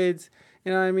with kids.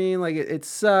 You know what I mean? Like it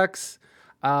sucks.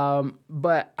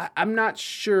 But I'm not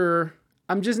sure.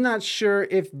 I'm just not sure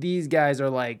if these guys are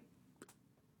like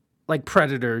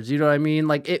predators. You know what I mean?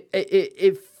 Like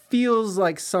it feels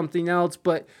like something else,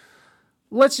 but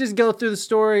let's just go through the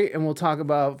story and we'll talk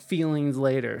about feelings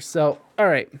later. So, all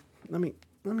right, let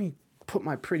me put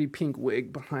my pretty pink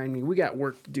wig behind me. We got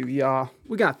work to do, y'all.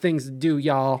 We got things to do,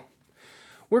 y'all.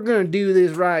 We're going to do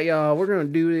this right, y'all. We're going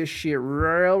to do this shit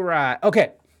real right.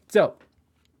 Okay, so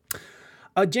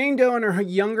Jane Doe and her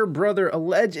younger brother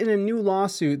allege in a new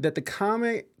lawsuit that the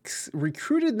comics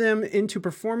recruited them into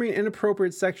performing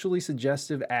inappropriate sexually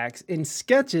suggestive acts in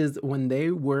sketches when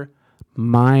they were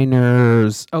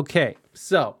minors. Okay,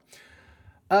 so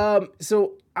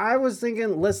I was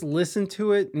thinking, let's listen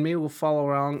to it and maybe we'll follow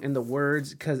along in the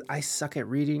words, because I suck at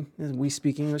reading. We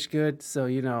speak English good, so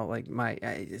you know, like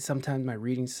sometimes my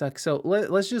reading sucks. So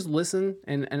let's just listen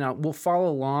and we'll follow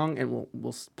along, and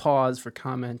we'll pause for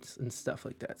comments and stuff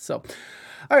like that. So,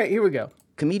 all right, here we go.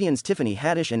 Comedians Tiffany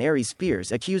Haddish and Ari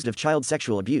Spears accused of child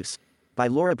sexual abuse. By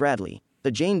Laura Bradley. The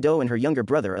Jane Doe and her younger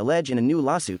brother allege in a new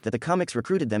lawsuit that the comics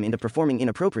recruited them into performing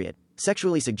inappropriate,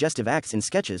 sexually suggestive acts in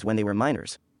sketches when they were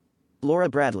minors. Laura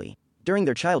Bradley. During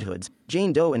their childhoods,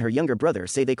 Jane Doe and her younger brother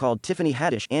say they called Tiffany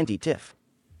Haddish Auntie Tiff.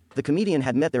 The comedian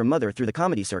had met their mother through the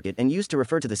comedy circuit and used to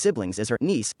refer to the siblings as her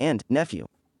niece and nephew.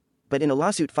 But in a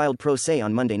lawsuit filed pro se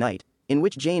on Monday night, in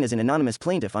which Jane is an anonymous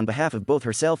plaintiff on behalf of both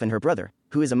herself and her brother,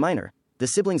 who is a minor, the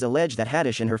siblings allege that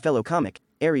Haddish and her fellow comic,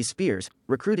 Ari Spears,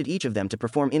 recruited each of them to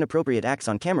perform inappropriate acts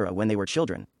on camera when they were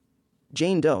children.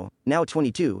 Jane Doe, now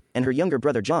 22, and her younger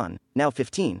brother John, now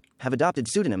 15, have adopted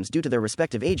pseudonyms due to their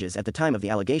respective ages at the time of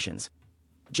the allegations.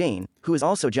 Jane, who is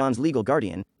also John's legal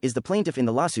guardian, is the plaintiff in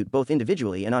the lawsuit both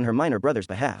individually and on her minor brother's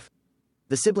behalf.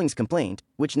 The siblings' complaint,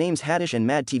 which names Haddish and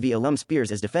Mad TV alum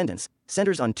Spears as defendants,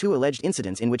 centers on two alleged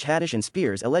incidents in which Haddish and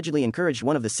Spears allegedly encouraged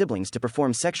one of the siblings to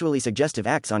perform sexually suggestive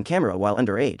acts on camera while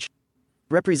underage.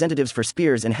 Representatives for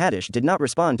Spears and Haddish did not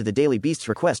respond to the Daily Beast's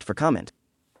request for comment.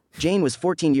 Jane was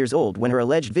 14 years old when her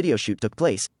alleged video shoot took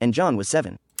place, and John was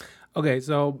 7. Okay,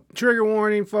 so trigger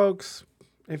warning, folks.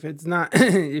 If it's not,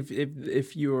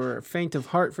 if you're faint of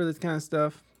heart for this kind of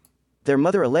stuff. Their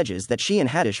mother alleges that she and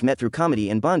Haddish met through comedy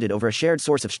and bonded over a shared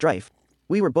source of strife.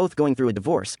 We were both going through a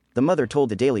divorce, the mother told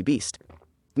the Daily Beast.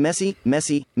 Messy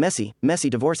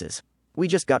divorces. We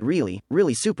just got really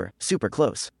super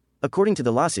close. According to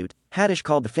the lawsuit, Haddish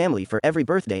called the family for every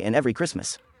birthday and every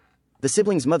Christmas. The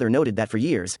siblings' mother noted that for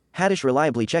years, Haddish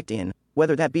reliably checked in,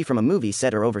 whether that be from a movie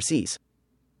set or overseas.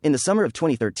 In the summer of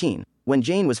 2013, when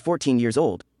Jane was 14 years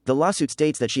old, the lawsuit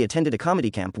states that she attended a comedy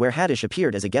camp where Haddish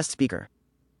appeared as a guest speaker.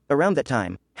 Around that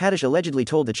time, Haddish allegedly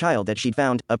told the child that she'd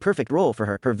found a perfect role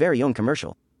for her very own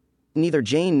commercial. Neither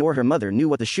Jane nor her mother knew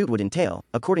what the shoot would entail,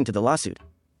 according to the lawsuit.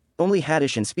 Only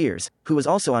Haddish and Spears, who was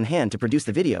also on hand to produce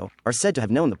the video, are said to have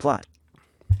known the plot.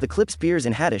 The clip Spears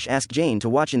and Haddish asked Jane to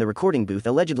watch in the recording booth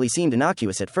allegedly seemed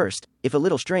innocuous at first, if a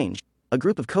little strange. A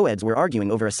group of co-eds were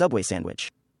arguing over a Subway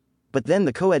sandwich. But then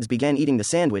the co-eds began eating the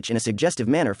sandwich in a suggestive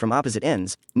manner from opposite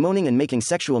ends, moaning and making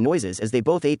sexual noises as they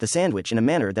both ate the sandwich in a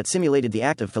manner that simulated the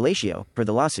act of fellatio, per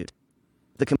the lawsuit.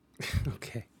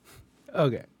 Okay.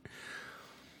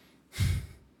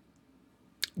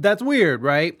 That's weird,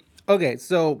 right? Okay,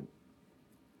 so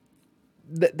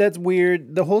that's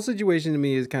weird. The whole situation to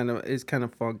me is kind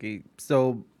of funky.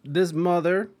 So this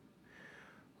mother,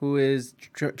 who is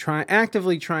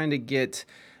actively trying to get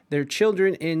their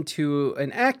children into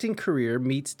an acting career,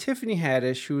 meets Tiffany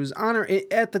Haddish, who was on her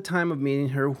at the time of meeting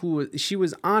her. She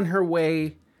was on her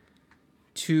way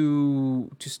to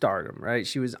stardom, right?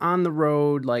 She was on the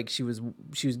road, like she was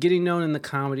getting known in the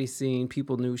comedy scene.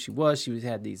 People knew who she was. She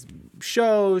had these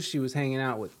shows. She was hanging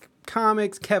out with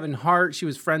comics. Kevin Hart. She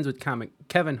was friends with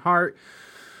Kevin Hart,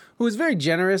 who was very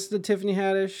generous to Tiffany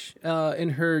Haddish in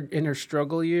her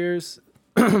struggle years.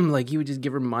 Like he would just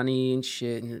give her money and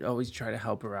shit, and always try to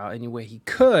help her out any way he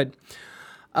could.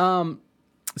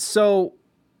 So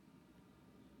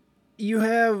you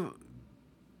have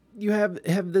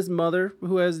this mother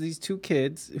who has these two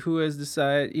kids, who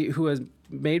has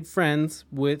made friends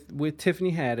with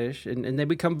Tiffany Haddish, and they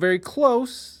become very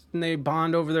close, and they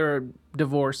bond over their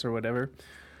divorce or whatever.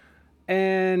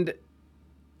 And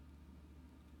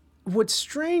what's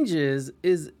strange is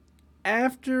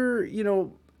after, you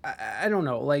know, I don't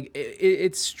know, like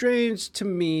it's strange to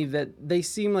me that they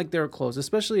seem like they're close,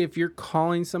 especially if you're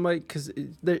calling somebody, because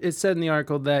it said in the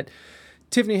article that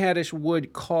Tiffany Haddish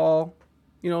would call,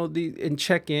 you know, and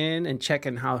check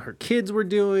in how her kids were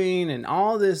doing and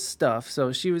all this stuff.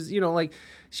 So she was, you know, like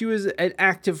she was an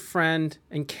active friend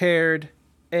and cared,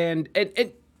 and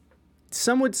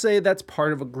some would say that's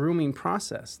part of a grooming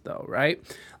process, though, right?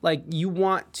 Like you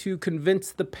want to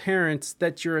convince the parents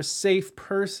that you're a safe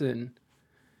person,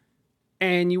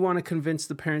 and you want to convince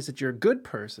the parents that you're a good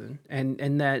person, and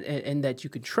that you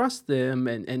can trust them,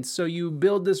 and so you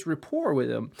build this rapport with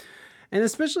them. And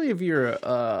especially if you're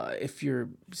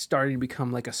starting to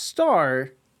become like a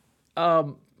star,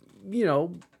 you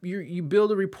know, you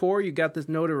build a rapport. You got this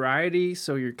notoriety,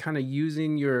 so you're kind of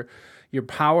using your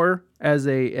power as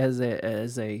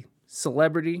a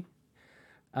celebrity.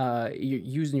 You're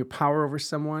using your power over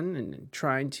someone and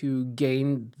trying to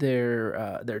gain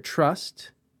their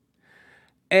trust.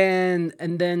 And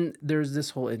then there's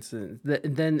this whole incident.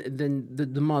 Then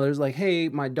the mother's like, hey,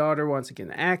 my daughter wants to get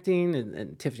into acting.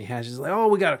 And Tiffany Haddish is like, oh,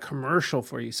 we got a commercial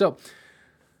for you. So,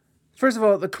 first of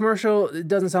all, the commercial, it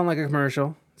doesn't sound like a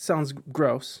commercial. It sounds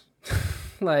gross.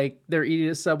 Like they're eating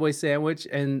a Subway sandwich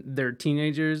and they're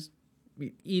teenagers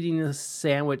eating a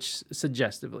sandwich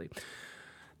suggestively.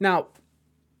 Now,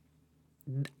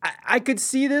 I could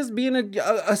see this being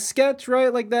a sketch,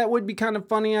 right? Like that would be kind of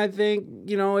funny, I think.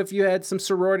 You know, if you had some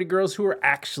sorority girls who were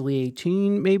actually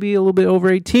 18, maybe a little bit over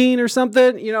 18 or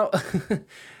something, you know,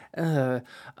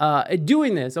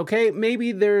 doing this, okay?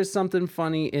 Maybe there's something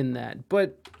funny in that.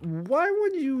 But why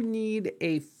would you need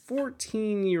a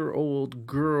 14-year-old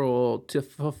girl to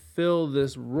fulfill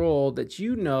this role that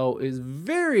you know is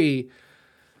very...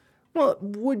 Well, it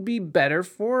would be better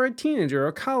for a teenager, or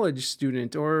a college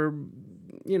student, or,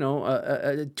 you know,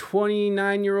 a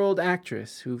 29-year-old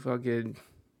actress who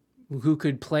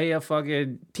could play a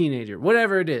fucking teenager,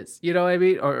 whatever it is, you know what I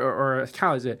mean? Or a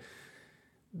college student.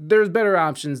 There's better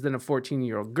options than a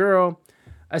 14-year-old girl,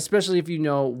 especially if you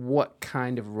know what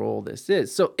kind of role this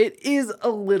is. So it is a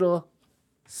little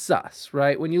sus,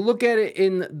 right? When you look at it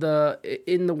in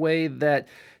the way that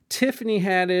Tiffany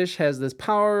Haddish has this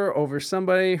power over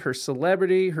somebody, her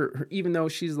celebrity, her even though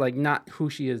she's like not who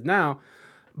she is now,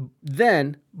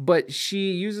 but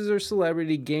she uses her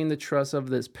celebrity to gain the trust of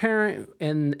this parent,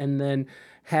 and then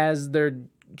has their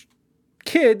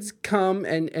kids come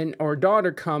or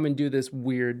daughter come and do this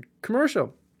weird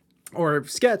commercial or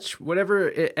sketch, whatever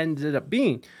it ended up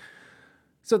being.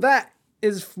 So that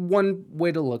is one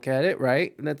way to look at it,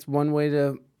 right? That's one way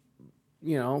to,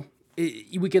 you know,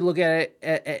 we could look at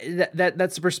it.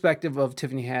 That's the perspective of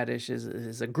Tiffany Haddish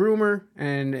is a groomer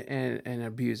and an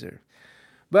abuser.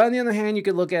 But on the other hand, you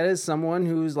could look at it as someone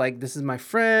who's like, this is my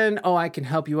friend. Oh, I can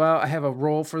help you out. I have a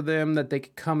role for them that they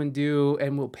could come and do,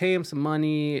 and we'll pay them some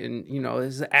money. And, you know,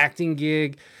 this is an acting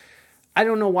gig. I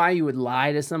don't know why you would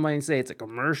lie to somebody and say it's a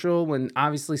commercial when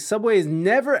obviously Subway is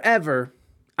never, ever.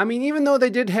 I mean, even though they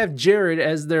did have Jared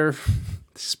as their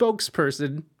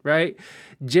spokesperson, right?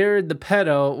 Jared the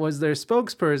pedo was their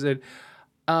spokesperson.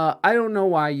 I don't know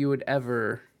why you would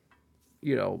ever,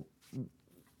 you know,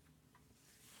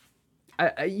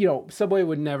 Subway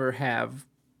would never have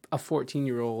a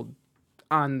 14-year-old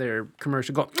on their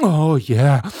commercial go, oh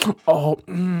yeah,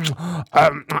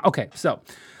 okay. So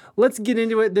let's get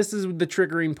into it. This is the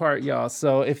triggering part, y'all.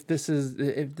 So if this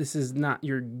is not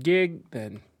your gig,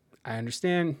 then I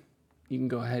understand. You can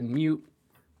go ahead and mute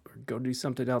or go do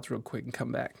something else real quick and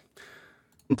come back.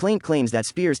 Complaint claims that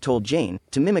Spears told Jane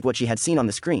to mimic what she had seen on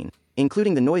the screen,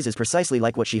 including the noises precisely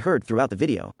like what she heard throughout the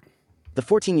video. The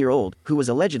 14-year-old, who was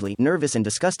allegedly nervous and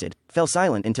disgusted, fell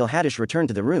silent until Haddish returned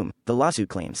to the room, the lawsuit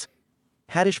claims.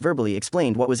 Haddish verbally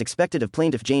explained what was expected of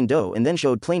plaintiff Jane Doe and then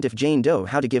showed plaintiff Jane Doe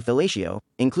how to give fellatio,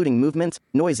 including movements,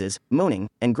 noises, moaning,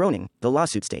 and groaning, the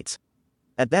lawsuit states.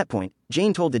 At that point,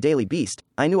 Jane told the Daily Beast,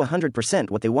 I knew 100%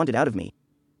 what they wanted out of me.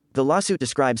 The lawsuit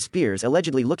describes Spears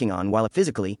allegedly looking on while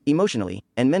physically, emotionally,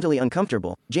 and mentally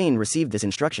uncomfortable. Jane received this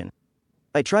instruction.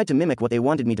 I tried to mimic what they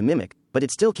wanted me to mimic, but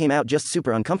it still came out just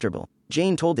super uncomfortable,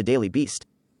 Jane told the Daily Beast.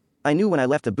 I knew when I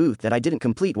left the booth that I didn't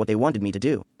complete what they wanted me to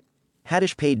do.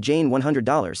 Haddish paid Jane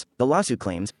 $100, the lawsuit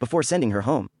claims, before sending her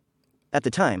home. At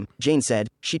the time, Jane said,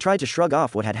 she tried to shrug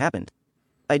off what had happened.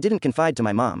 I didn't confide to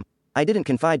my mom. I didn't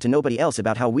confide to nobody else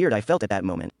about how weird I felt at that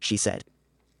moment, she said.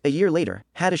 A year later,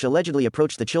 Haddish allegedly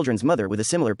approached the children's mother with a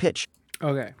similar pitch.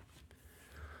 Okay.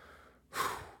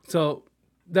 So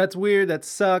that's weird. That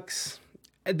sucks.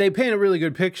 They paint a really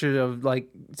good picture of like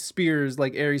Spears,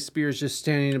 like Aries Spears just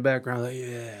standing in the background, like,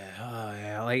 yeah, oh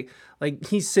yeah. Like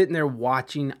he's sitting there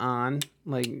watching on,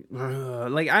 like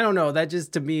I don't know. That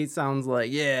just to me sounds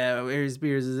like, yeah, Aries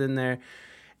Spears is in there.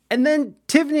 And then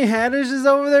Tiffany Haddish is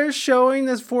over there showing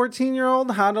this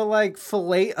 14-year-old how to like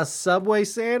fillet a Subway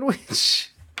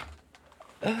sandwich.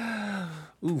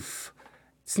 Oof.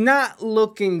 It's not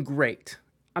looking great.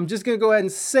 I'm just going to go ahead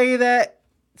and say that.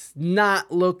 It's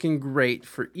not looking great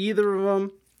for either of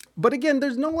them. But again,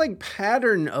 there's no like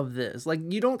pattern of this. Like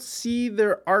you don't see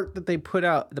their art that they put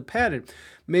out, the pattern.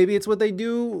 Maybe it's what they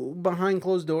do behind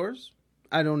closed doors.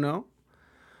 I don't know.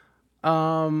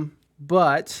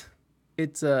 But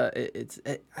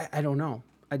I don't know.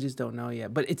 I just don't know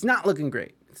yet. But it's not looking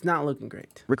great. It's not looking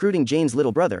great. Recruiting Jane's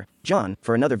little brother, John,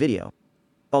 for another video.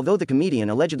 Although the comedian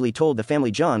allegedly told the family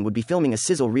John would be filming a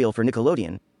sizzle reel for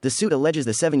Nickelodeon, the suit alleges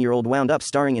the 7-year-old wound up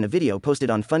starring in a video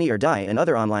posted on Funny or Die and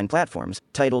other online platforms,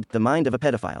 titled The Mind of a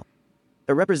Pedophile.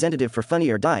 A representative for Funny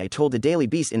or Die told the Daily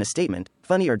Beast in a statement,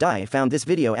 Funny or Die found this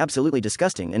video absolutely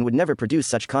disgusting and would never produce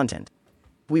such content.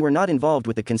 We were not involved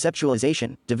with the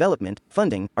conceptualization, development,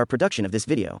 funding, or production of this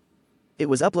video. It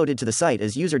was uploaded to the site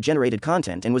as user-generated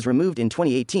content and was removed in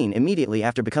 2018 immediately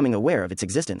after becoming aware of its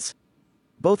existence.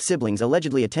 Both siblings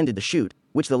allegedly attended the shoot,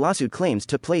 which the lawsuit claims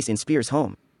took place in Spears'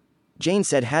 home. Jane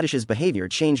said Haddish's behavior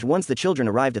changed once the children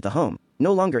arrived at the home,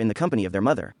 no longer in the company of their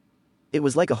mother. It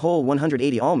was like a whole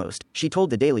 180 almost, she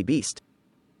told the Daily Beast.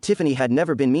 Tiffany had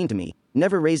never been mean to me,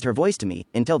 never raised her voice to me,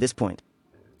 until this point.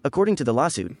 According to the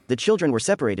lawsuit, the children were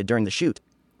separated during the shoot.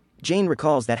 Jane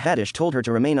recalls that Haddish told her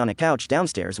to remain on a couch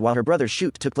downstairs while her brother's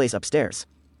shoot took place upstairs.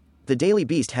 The Daily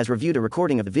Beast has reviewed a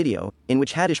recording of the video, in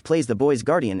which Haddish plays the boy's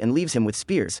guardian and leaves him with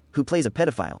Spears, who plays a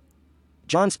pedophile.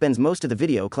 John spends most of the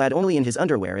video clad only in his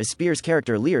underwear as Spears'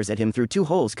 character leers at him through 2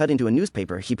 holes cut into a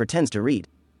newspaper he pretends to read.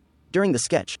 During the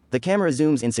sketch, the camera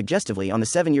zooms in suggestively on the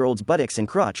 7-year-old's buttocks and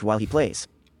crotch while he plays.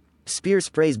 Spears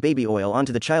sprays baby oil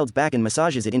onto the child's back and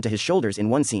massages it into his shoulders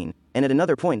in one scene, and at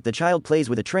another point the child plays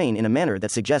with a train in a manner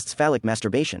that suggests phallic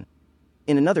masturbation.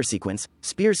 In another sequence,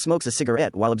 Spears smokes a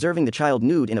cigarette while observing the child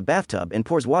nude in a bathtub and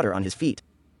pours water on his feet.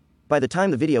 By the time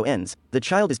the video ends, the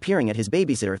child is peering at his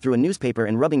babysitter through a newspaper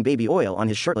and rubbing baby oil on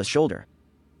his shirtless shoulder.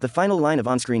 The final line of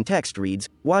on-screen text reads,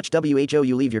 "Watch WHO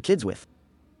you leave your kids with."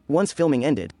 Once filming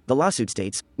ended, the lawsuit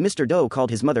states, Mr. Doe called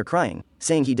his mother crying,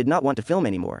 saying he did not want to film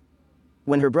anymore.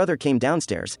 When her brother came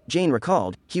downstairs, Jane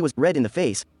recalled, he was red in the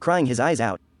face, crying his eyes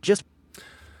out, just...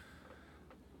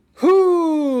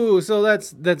 Whoo! So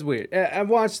that's weird. I've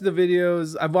watched the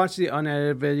videos. I've watched the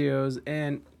unedited videos,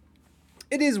 and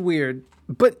it is weird.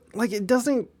 But like, it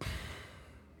doesn't.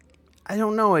 I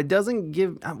don't know. It doesn't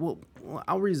give. Well,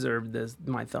 I'll reserve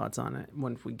my thoughts on it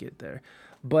once we get there.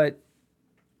 But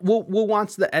we'll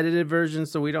watch the edited version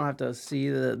so we don't have to see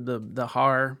the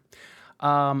horror.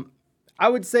 I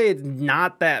would say it's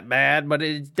not that bad, but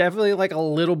it's definitely like a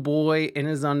little boy in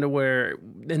his underwear,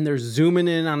 and they're zooming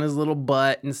in on his little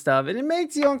butt and stuff, and it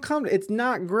makes you uncomfortable. It's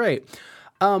not great.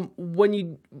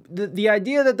 When the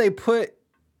idea that they put,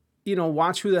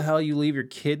 watch who the hell you leave your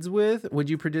kids with. Would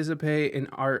you participate in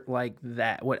art like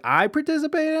that? Would I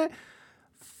participate in it?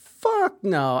 Fuck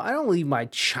no. I don't leave my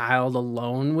child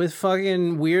alone with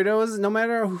fucking weirdos, no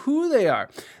matter who they are.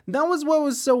 That was what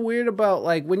was so weird about,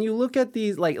 like, when you look at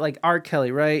these, like R.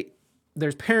 Kelly, right?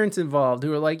 There's parents involved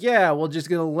who are like, yeah, we're just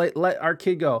going to let our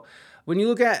kid go. When you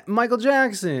look at Michael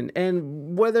Jackson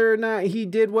and whether or not he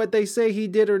did what they say he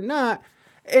did or not,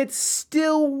 it's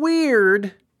still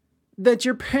weird that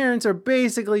your parents are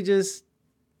basically just,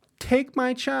 take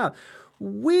my child.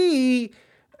 We,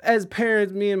 as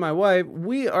parents, me and my wife,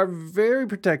 we are very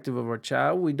protective of our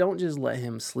child. We don't just let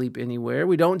him sleep anywhere.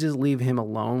 We don't just leave him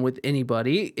alone with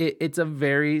anybody. There's a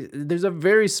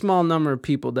very small number of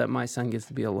people that my son gets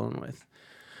to be alone with.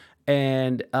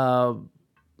 And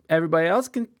everybody else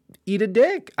can eat a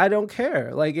dick. I don't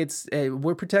care. Like,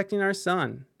 we're protecting our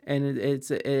son. And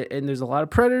and there's a lot of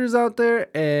predators out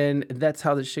there, and that's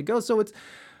how this shit goes. So it's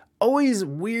always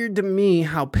weird to me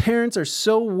how parents are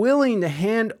so willing to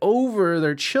hand over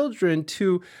their children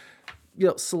to,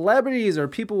 celebrities or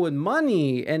people with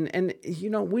money, and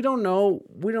we don't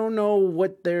know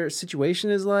what their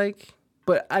situation is like,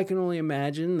 but I can only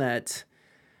imagine that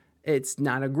it's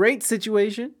not a great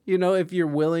situation, if you're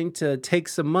willing to take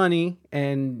some money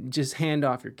and just hand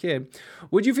off your kid.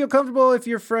 Would you feel comfortable if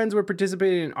your friends were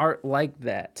participating in art like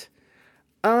that?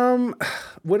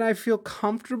 Would I feel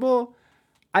comfortable?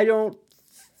 I don't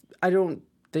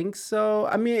think so.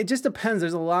 I mean, it just depends.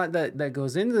 There's a lot that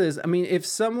goes into this. I mean,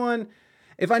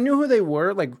 if I knew who they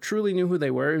were, like truly knew who they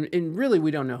were, and really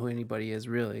we don't know who anybody is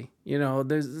really.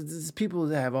 There's people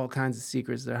that have all kinds of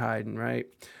secrets they're hiding, right?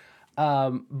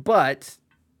 But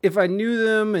if I knew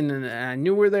them and I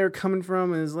knew where they were coming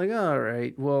from, and it's like, all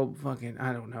right, well, fucking,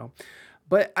 I don't know.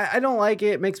 But I don't like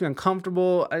it. It makes me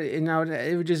uncomfortable.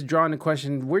 It would just draw into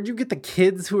question, where'd you get the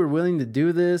kids who are willing to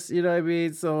do this? You know what I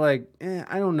mean? So like,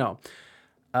 I don't know.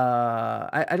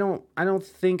 I don't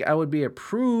think I would be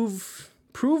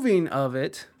approving of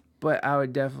it, but I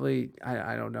would definitely,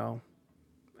 I don't know.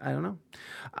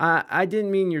 I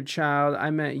didn't mean your child. I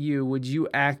meant you. Would you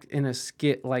act in a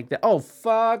skit like that? Oh,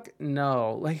 fuck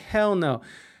no. Like, hell no.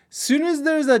 Soon as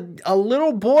there's a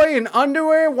little boy in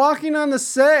underwear walking on the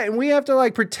set and we have to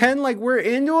like pretend like we're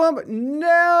into him,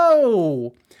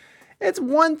 no. It's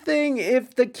one thing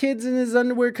if the kid's in his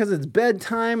underwear because it's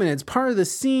bedtime and it's part of the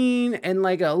scene, and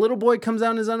like a little boy comes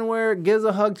out in his underwear, gives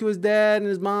a hug to his dad and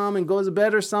his mom and goes to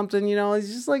bed or something, It's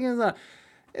just like,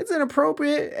 it's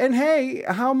inappropriate. And hey,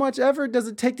 how much effort does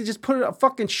it take to just put a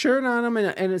fucking shirt on him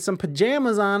and some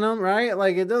pajamas on him, right?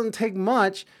 Like, it doesn't take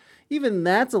much. Even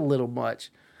that's a little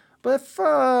much. But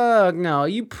fuck no,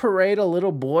 you parade a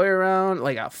little boy around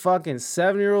like a fucking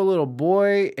 7-year-old little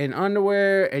boy in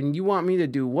underwear, and you want me to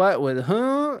do what with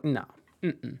No.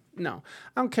 No.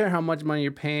 I don't care how much money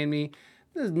you're paying me.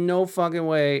 There's no fucking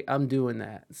way I'm doing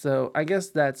that. So I guess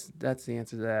that's the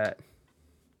answer to that.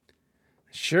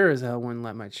 Sure as hell wouldn't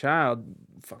let my child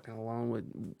fucking alone with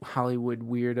Hollywood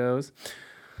weirdos.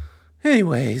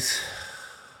 Anyways,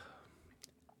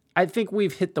 I think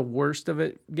we've hit the worst of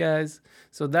it, guys.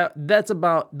 So that's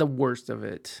about the worst of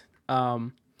it.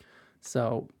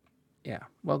 So yeah,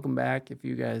 welcome back. If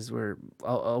you guys were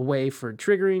away for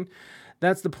triggering,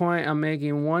 that's the point I'm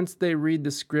making. Once they read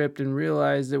the script and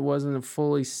realize it wasn't a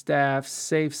fully staffed,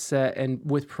 safe set and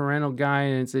with parental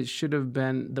guidance, it should have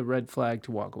been the red flag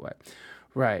to walk away.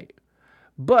 Right.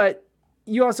 But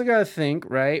you also got to think,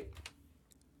 right?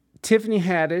 Tiffany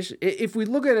Haddish, if we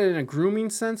look at it in a grooming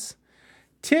sense,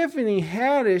 Tiffany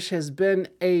Haddish has been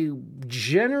a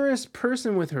generous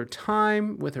person with her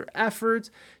time, with her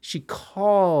efforts. She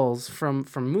calls from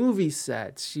movie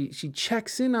sets. She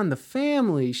checks in on the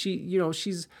family.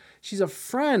 She's a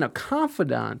friend, a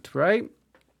confidant, right?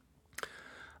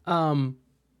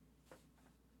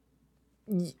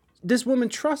 This woman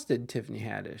trusted Tiffany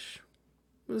Haddish.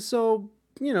 So,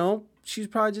 she's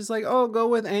probably just like, oh, go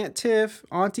with Aunt Tiff,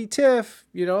 Auntie Tiff.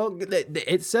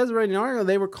 It says right in the article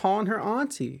they were calling her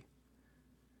Auntie.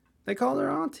 They called her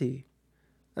Auntie.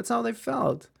 That's how they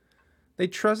felt. They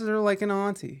trusted her like an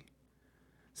auntie.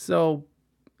 So,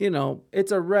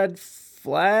 it's a red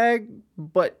flag.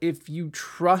 But if you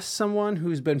trust someone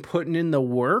who's been putting in the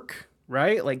work,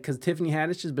 right? Like, because Tiffany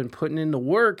Haddish has been putting in the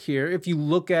work here. If you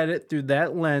look at it through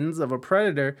that lens of a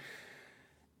predator,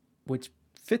 which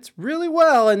fits really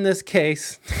well in this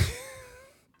case.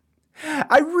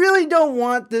 I really don't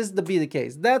want this to be the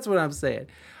case. That's what I'm saying.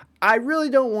 I really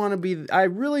don't want it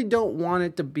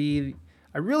to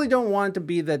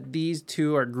be that these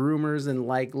two are groomers and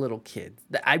like little kids.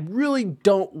 I really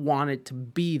don't want it to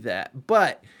be that.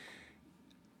 But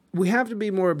we have to be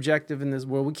more objective in this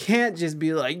world. We can't just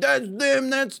be like, that's them,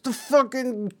 that's the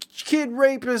fucking kid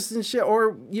rapists and shit.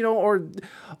 Or,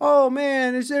 oh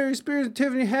man, is their experience with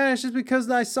Tiffany Haddish just because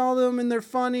I saw them and they're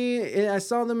funny and I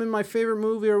saw them in my favorite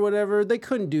movie or whatever. They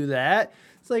couldn't do that.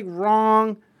 It's like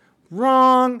wrong.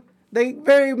 They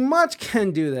very much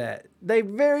can do that. They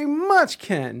very much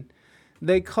can.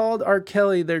 They called R.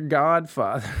 Kelly their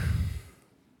godfather.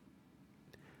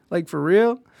 Like, for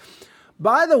real?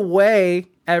 By the way,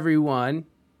 everyone,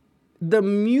 the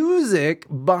music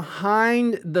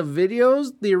behind the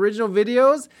videos, the original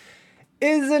videos,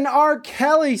 is an R.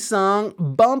 Kelly song,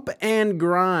 Bump and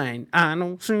Grind. I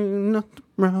don't see nothing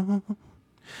wrong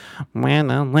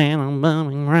when a little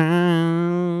bumping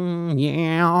grind,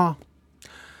 yeah.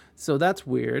 So that's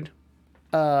weird.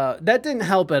 That didn't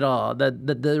help at all,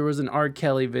 that there was an R.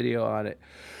 Kelly video on it.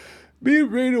 Me and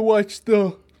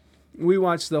Raina we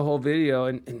watched the whole video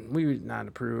and we did not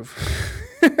approve.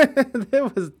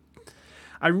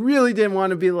 I really didn't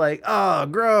want to be like, oh,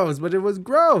 gross, but it was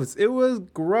gross. It was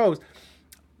gross.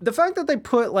 the fact that they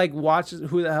put like watch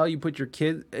who the hell you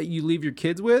leave your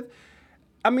kids with.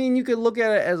 I mean, you could look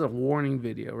at it as a warning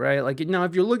video, right? Like, now,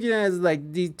 if you're looking at it as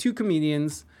like these two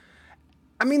comedians,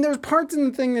 I mean, there's parts in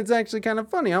the thing that's actually kind of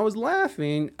funny. I was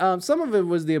laughing. Some of it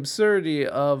was the absurdity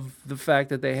of the fact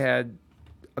that they had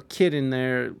a kid in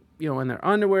there, in their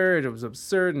underwear. It was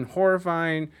absurd and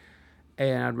horrifying,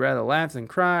 and I'd rather laugh than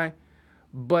cry.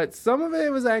 But some of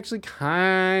it was actually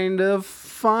kind of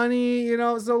funny,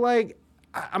 So, like,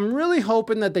 I'm really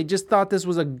hoping that they just thought this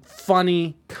was a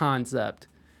funny concept.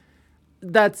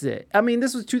 That's it. I mean,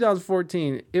 this was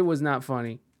 2014. It was not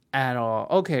funny at all.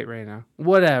 Okay, Raina,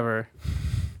 whatever.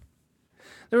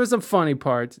 There were some funny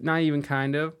parts, not even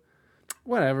kind of.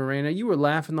 Whatever, Raina, you were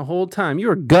laughing the whole time. You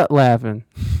were gut laughing.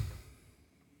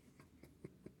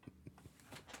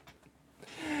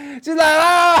 She's like,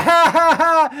 ah, ha, ha,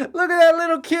 ha. Look at that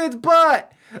little kid's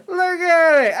butt. Look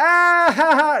at it. Ah,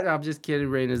 ha, ha. No, I'm just kidding.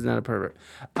 Raina's not a pervert.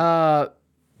 No,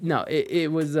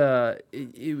 it's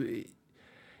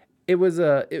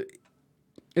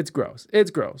gross.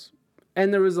 It's gross.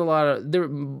 And there was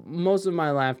most of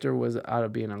my laughter was out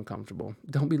of being uncomfortable.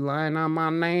 Don't be lying on my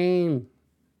name.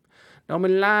 Don't be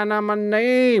lying on my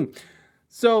name.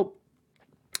 So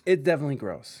it's definitely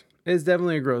gross. It's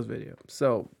definitely a gross video.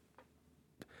 So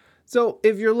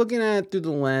if you're looking at it through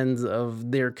the lens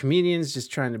of their comedians just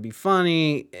trying to be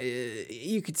funny,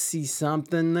 you could see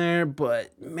something there,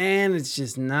 but man, it's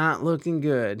just not looking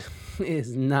good. It's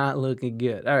not looking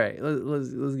good. All right,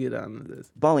 let's get on to this.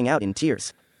 Bawling out in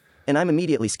tears. And I'm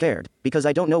immediately scared, because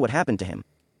I don't know what happened to him.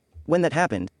 When that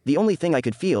happened, the only thing I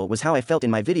could feel was how I felt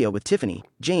in my video with Tiffany,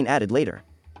 Jane added later.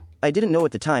 I didn't know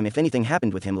at the time if anything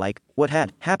happened with him, like what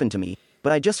had happened to me,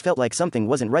 but I just felt like something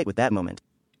wasn't right with that moment.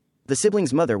 The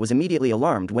sibling's mother was immediately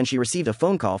alarmed when she received a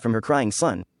phone call from her crying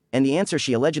son, and the answer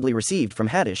she allegedly received from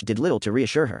Haddish did little to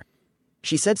reassure her.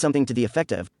 She said something to the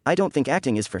effect of, "I don't think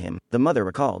acting is for him," the mother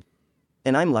recalled.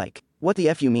 And I'm like, what the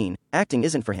F you mean, acting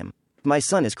isn't for him? My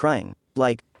son is crying.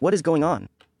 Like, what is going on?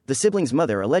 The sibling's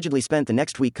mother allegedly spent the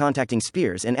next week contacting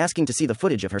Spears and asking to see the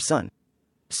footage of her son.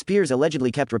 Spears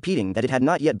allegedly kept repeating that it had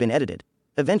not yet been edited.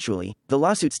 Eventually, the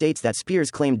lawsuit states that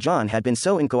Spears claimed John had been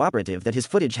so uncooperative that his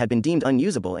footage had been deemed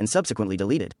unusable and subsequently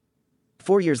deleted.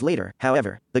 4 years later,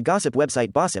 however, the gossip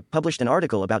website Bossip published an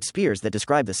article about Spears that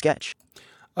described the sketch.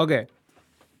 Okay.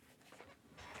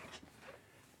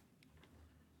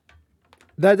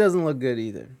 That doesn't look good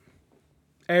either.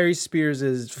 Ari Spears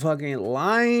is fucking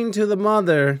lying to the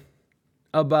mother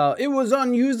about it was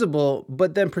unusable,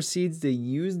 but then proceeds to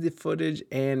use the footage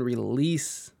and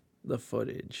release the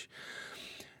footage.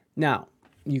 Now,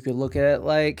 you could look at it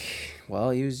like,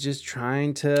 well, he was just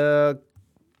trying to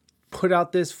put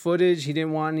out this footage. He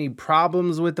didn't want any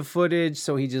problems with the footage,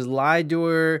 so he just lied to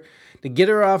her to get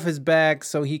her off his back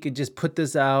so he could just put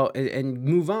this out and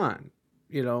move on.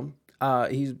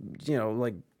 He's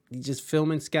just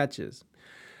filming sketches.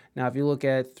 Now, if you look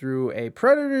at it through a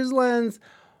predator's lens,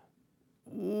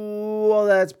 well,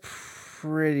 that's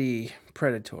pretty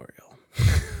predatorial.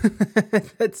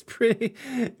 That's pretty.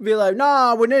 Be like,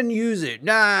 nah, we didn't use it.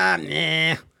 Nah.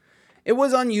 It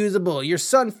was unusable. Your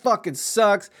son fucking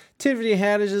sucks. Tiffany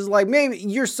Haddish is like, maybe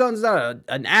your son's not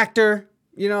an actor.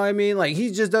 You know what I mean? Like,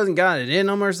 he just doesn't got it in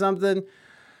him or something.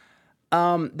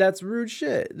 That's rude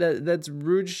shit. That's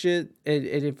rude shit. And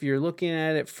if you're looking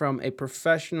at it from a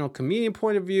professional comedian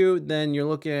point of view, then you're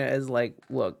looking at it as like,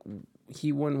 look,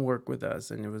 he wouldn't work with us,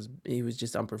 and he was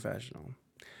just unprofessional.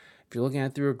 If you're looking at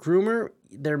it through a groomer,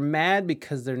 they're mad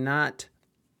because they're not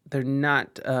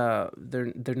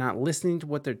listening to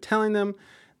what they're telling them.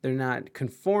 They're not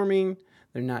conforming.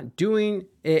 They're not doing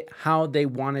it how they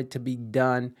want it to be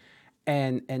done.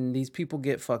 And these people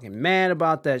get fucking mad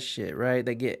about that shit, right?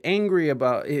 They get angry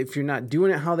about if you're not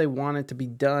doing it how they want it to be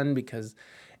done, because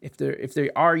if they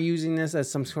are using this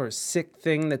as some sort of sick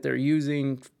thing that they're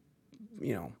using,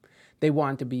 they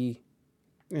want it to be,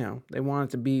 they want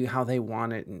it to be how they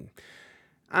want it, and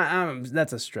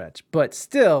that's a stretch. But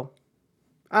still,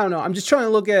 I don't know. I'm just trying to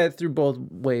look at it through both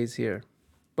ways here,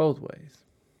 both ways.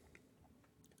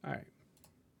 All right.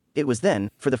 It was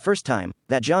then, for the first time,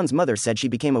 that John's mother said she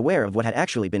became aware of what had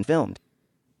actually been filmed.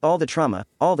 All the trauma,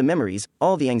 all the memories,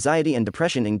 all the anxiety and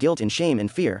depression and guilt and shame and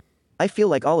fear. I feel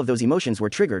like all of those emotions were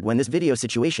triggered when this video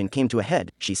situation came to a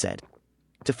head, she said.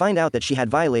 To find out that she had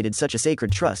violated such a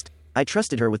sacred trust, I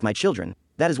trusted her with my children.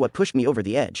 That is what pushed me over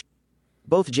the edge.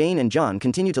 Both Jane and John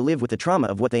continue to live with the trauma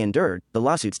of what they endured, the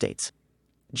lawsuit states.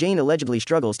 Jane allegedly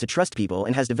struggles to trust people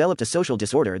and has developed a social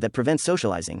disorder that prevents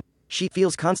socializing. She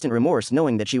feels constant remorse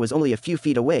knowing that she was only a few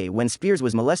feet away when Spears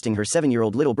was molesting her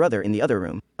 7-year-old little brother in the other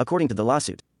room, according to the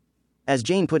lawsuit. As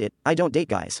Jane put it, I don't date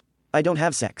guys. I don't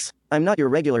have sex. I'm not your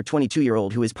regular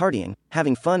 22-year-old who is partying,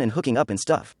 having fun and hooking up and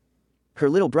stuff. Her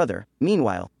little brother,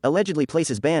 meanwhile, allegedly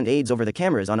places band-aids over the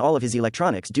cameras on all of his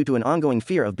electronics due to an ongoing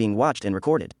fear of being watched and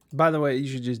recorded. By the way, you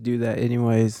should just do that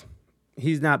anyways.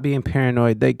 He's not being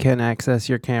paranoid. They can access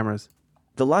your cameras.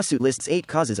 The lawsuit lists 8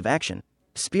 causes of action.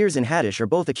 Spears and Haddish are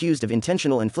both accused of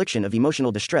intentional infliction of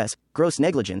emotional distress, gross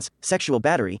negligence, sexual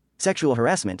battery, sexual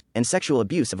harassment, and sexual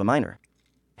abuse of a minor.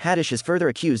 Haddish is further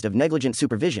accused of negligent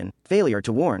supervision, failure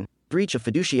to warn, breach of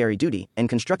fiduciary duty, and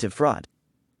constructive fraud.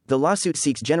 The lawsuit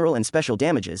seeks general and special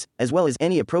damages, as well as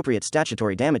any appropriate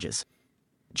statutory damages.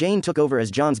 Jane took over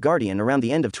as John's guardian around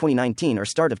the end of 2019 or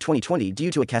start of 2020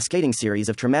 due to a cascading series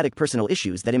of traumatic personal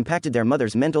issues that impacted their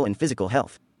mother's mental and physical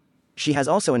health. She has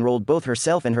also enrolled both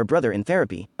herself and her brother in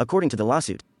therapy, according to the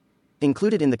lawsuit.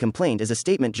 Included in the complaint is a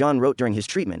statement John wrote during his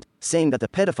treatment, saying that the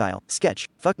pedophile sketch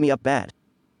fucked me up bad.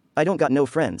 I don't got no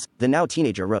friends, the now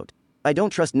teenager wrote. I don't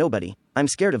trust nobody, I'm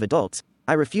scared of adults.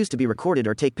 I refuse to be recorded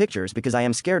or take pictures because I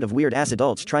am scared of weird ass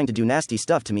adults trying to do nasty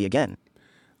stuff to me again.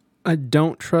 I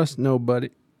don't trust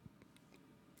nobody.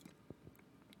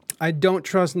 I don't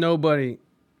trust nobody.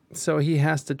 So he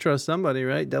has to trust somebody,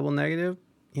 right? Double negative?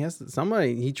 He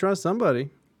trusts somebody.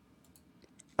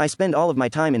 I spend all of my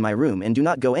time in my room and do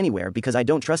not go anywhere because I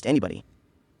don't trust anybody.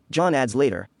 John adds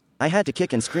later, I had to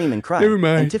kick and scream and cry,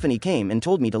 and Tiffany came and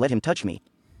told me to let him touch me.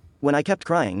 When I kept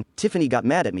crying, Tiffany got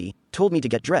mad at me, told me to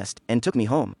get dressed, and took me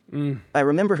home. I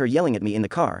remember her yelling at me in the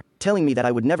car, telling me that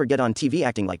I would never get on TV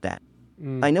acting like that.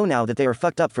 I know now that they are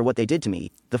fucked up for what they did to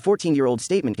me, the 14-year-old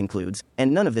statement concludes,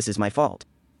 and none of this is my fault.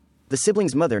 The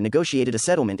siblings' mother negotiated a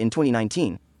settlement in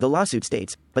 2019, the lawsuit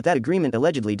states, but that agreement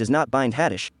allegedly does not bind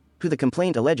Haddish, who the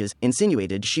complaint alleges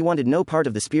insinuated she wanted no part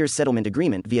of the Spears settlement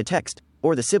agreement via text,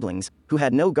 or the siblings, who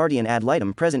had no guardian ad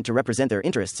litem present to represent their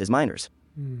interests as minors.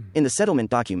 In the settlement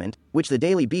document, which the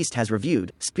Daily Beast has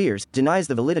reviewed, Spears denies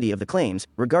the validity of the claims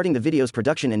regarding the video's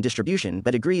production and distribution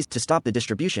but agrees to stop the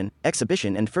distribution,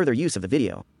 exhibition and further use of the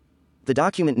video. The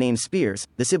document names Spears,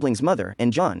 the siblings' mother,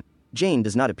 and John. Jane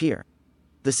does not appear.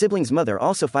 The siblings' mother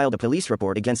also filed a police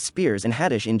report against Spears and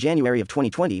Haddish in January of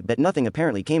 2020 but nothing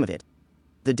apparently came of it.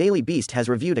 The Daily Beast has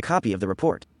reviewed a copy of the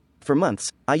report. For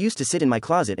months, I used to sit in my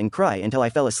closet and cry until I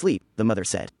fell asleep, the mother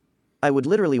said. I would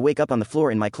literally wake up on the floor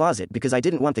in my closet because I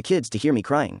didn't want the kids to hear me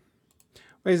crying.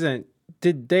 Wait a second.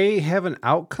 Did they have an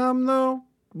outcome though?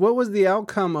 What was the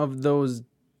outcome of those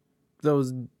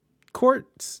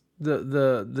courts,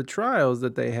 the trials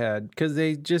that they had? Because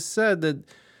they just said that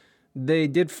they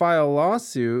did file a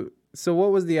lawsuit. So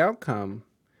what was the outcome?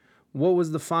 What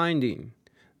was the finding?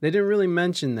 They didn't really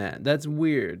mention that. That's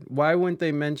weird. Why wouldn't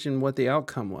they mention what the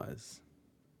outcome was?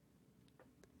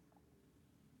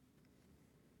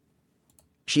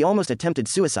 She almost attempted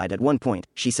suicide at one point,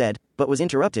 she said, but was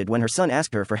interrupted when her son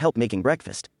asked her for help making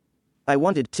breakfast. I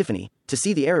wanted Tiffany to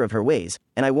see the error of her ways,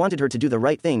 and I wanted her to do the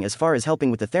right thing as far as helping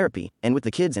with the therapy and with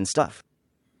the kids and stuff.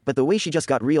 But the way she just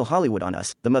got real Hollywood on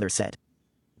us, the mother said.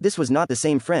 This was not the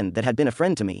same friend that had been a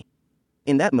friend to me.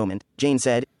 In that moment, Jane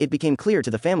said, it became clear to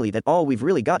the family that all we've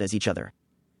really got is each other.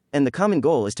 And the common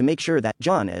goal is to make sure that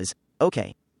John is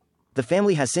okay. The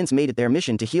family has since made it their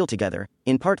mission to heal together,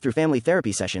 in part through family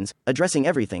therapy sessions, addressing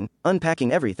everything,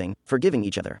 unpacking everything, forgiving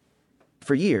each other.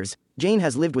 For years, Jane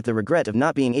has lived with the regret of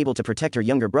not being able to protect her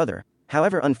younger brother,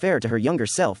 however unfair to her younger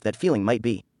self that feeling might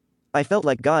be. I felt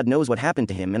like God knows what happened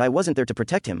to him and I wasn't there to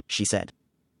protect him, she said.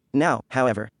 Now,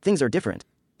 however, things are different.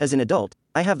 As an adult,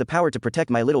 I have the power to protect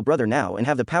my little brother now and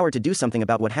have the power to do something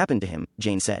about what happened to him,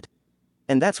 Jane said.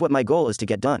 And that's what my goal is to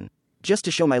get done. Just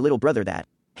to show my little brother that,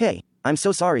 hey, I'm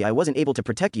so sorry I wasn't able to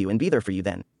protect you and be there for you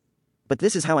then. But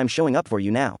this is how I'm showing up for you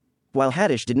now. While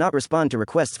Haddish did not respond to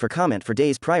requests for comment for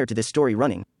days prior to this story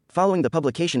running, following the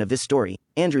publication of this story,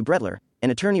 Andrew Bretler,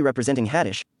 an attorney representing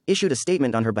Haddish, issued a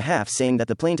statement on her behalf saying that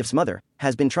the plaintiff's mother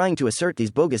has been trying to assert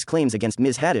these bogus claims against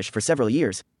Ms. Haddish for several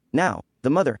years. Now, the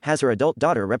mother has her adult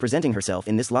daughter representing herself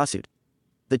in this lawsuit.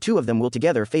 The two of them will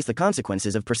together face the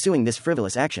consequences of pursuing this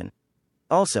frivolous action.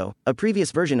 Also, a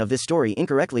previous version of this story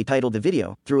incorrectly titled the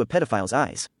video, Through a Pedophile's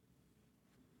Eyes.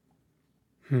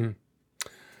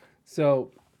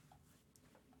 So,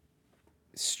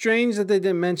 strange that they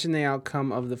didn't mention the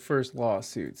outcome of the first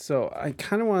lawsuit. So, I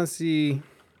kind of want to see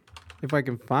if I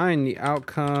can find the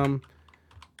outcome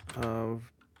of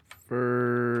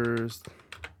first.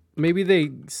 Maybe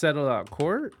they settled out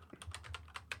court?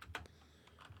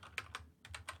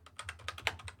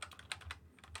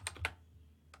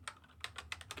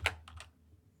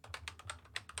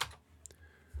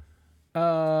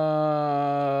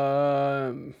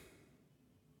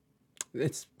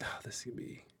 This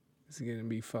is gonna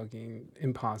be fucking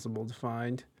impossible to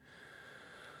find.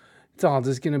 It's all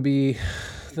just gonna be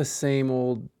the same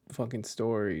old fucking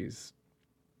stories.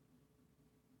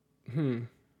 Yeah.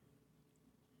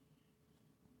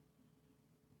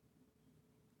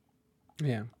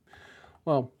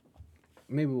 Well,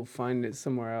 maybe we'll find it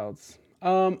somewhere else.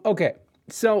 Okay.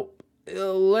 So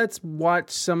let's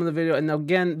watch some of the video. And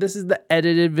again, this is the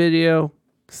edited video.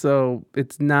 So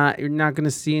it's not, you're not going to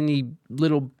see any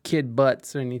little kid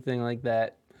butts or anything like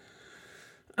that.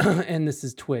 And this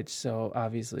is Twitch. So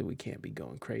obviously we can't be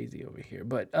going crazy over here.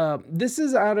 But this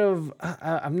is out of,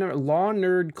 I've never, Law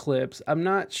Nerd Clips. I'm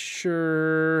not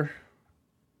sure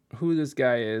who this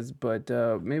guy is, but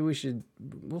maybe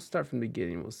we'll start from the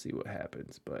beginning. We'll see what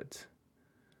happens. But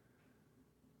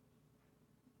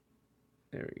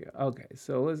there we go. Okay,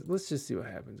 so let's just see what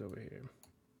happens over here.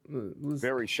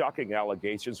 Very shocking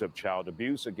allegations of child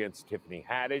abuse against Tiffany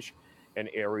Haddish and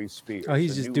Aries Spears. Oh,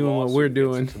 he's A just new doing what we're lawsuit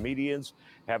doing. against the comedians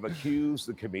have accused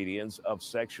the comedians of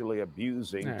sexually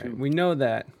abusing All right, two. we know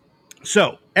that.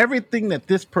 So everything that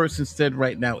this person said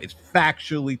right now is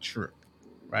factually true,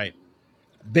 right?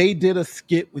 They did a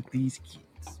skit with these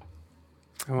kids.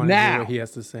 I want to hear Now- what he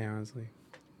has to say, honestly.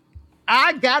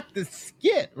 I got the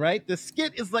skit, right? The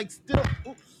skit is like still,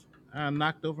 oops, I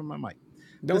knocked over my mic.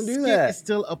 Don't the do skit that. is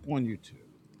still up on YouTube.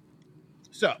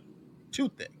 So, two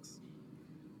things.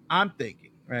 I'm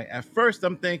thinking, right? At first,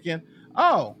 I'm thinking,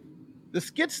 oh, the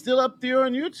skit's still up there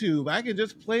on YouTube. I can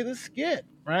just play the skit,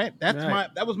 right?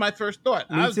 That was my first thought.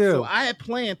 Me too. So I had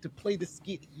planned to play the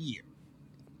skit here.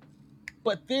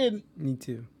 But then Me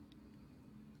too.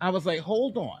 I was like,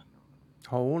 hold on.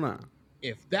 Hold on.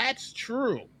 If that's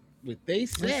true, what they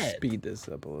Let's said, speed this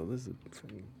up a little. This is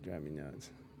fucking driving me nuts.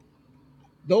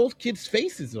 those kids'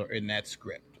 faces are in that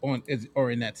script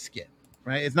or in that skit,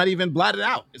 right? It's not even blotted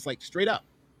out. It's like straight up.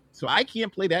 So I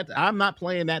can't play that. I'm not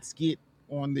playing that skit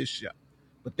on this show.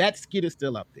 But that skit is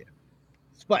still up there.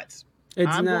 But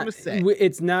I'm going to say,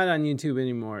 it's not on YouTube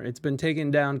anymore. It's been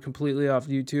taken down completely off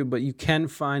YouTube, but you can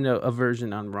find a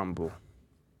version on Rumble.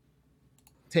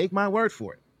 take my word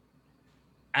for it.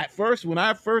 At first, when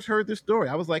I first heard this story,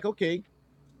 I was like, okay,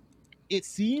 it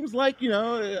seems like,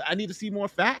 I need to see more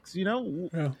facts,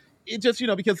 Yeah. It just,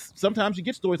 because sometimes you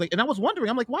get stories like, and I was wondering,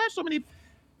 I'm like, why are so many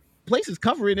places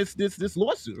covering this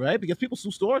lawsuit, right? Because people sue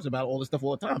stores about all this stuff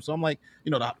all the time. So I'm like,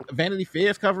 the Vanity Fair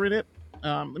is covering it.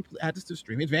 Let me add this to the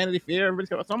stream. It's Vanity Fair, everybody's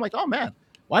covering it. So I'm like, oh man,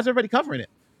 why is everybody covering it?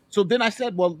 So then I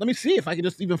said, well, let me see if I can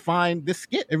just even find this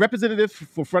skit. A representative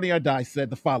for Funny or Die said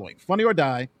the following: Funny or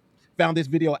Die found this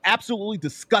video absolutely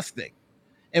disgusting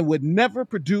and would never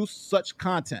produce such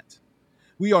content.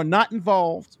 We are not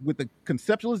involved with the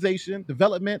conceptualization,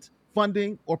 development,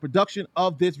 funding, or production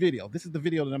of this video. This is the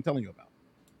video that I'm telling you about.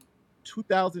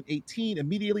 2018,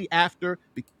 immediately after.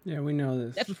 Yeah, we know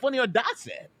this. That's what Funny or Die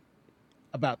said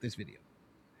about this video.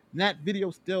 And that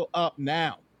video's still up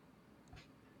now.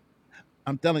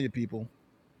 I'm telling you, people,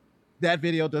 that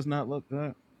video does not look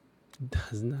good.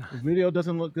 Does not. The video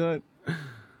doesn't look good.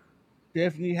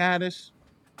 Tiffany Haddish,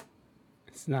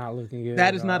 It's not looking good. that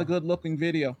at is not a all. good looking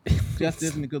video. Just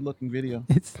isn't a good looking video.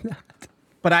 It's not.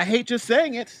 But I hate just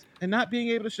saying it and not being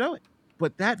able to show it.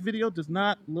 But that video does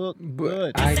not look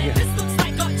good. I get.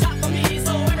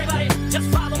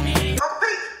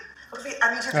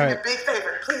 I need you to do me a big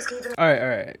favor. Please, can you do me? All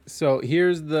right. So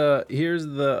here's the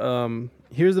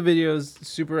videos,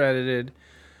 super edited.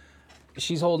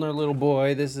 She's holding her little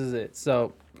boy. This is it.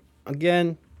 So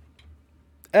again,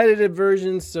 edited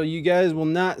versions, so you guys will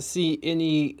not see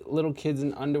any little kids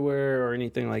in underwear or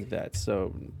anything like that.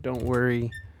 So don't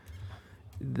worry.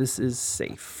 This is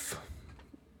safe.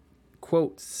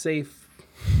 Quote safe.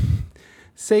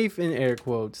 Safe in air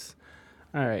quotes.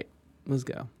 All right, let's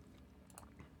go.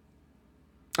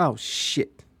 Oh,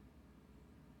 shit.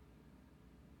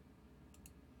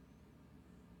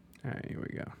 All right, here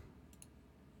we go.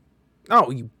 Oh,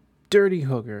 you dirty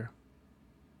hooker.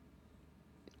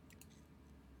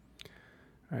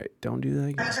 All right, don't do that I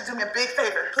again. need you to do me a big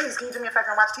favor. Please, can you do me a favor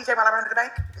and watch TJ while I run to the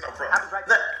bank? No problem. I'll be right.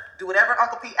 Look, do whatever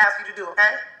Uncle Pete asks you to do,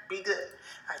 okay? Be good.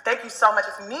 All right, thank you so much.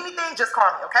 If you need anything, just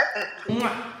call me, okay?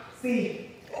 See you.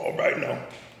 All right now.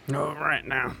 All right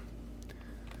now.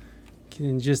 Kid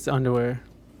in just underwear.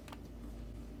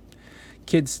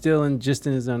 Kid still in just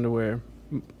in his underwear.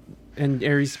 And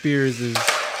Aries Spears is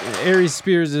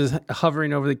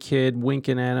hovering over the kid,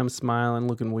 winking at him, smiling,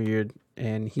 looking weird,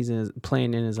 and he's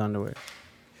playing in his underwear.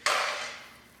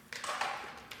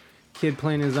 Kid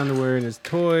playing in his underwear and his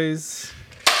toys.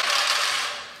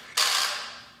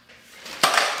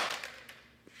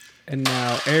 And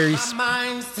now Aries. My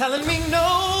mind's telling me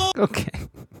no. Okay.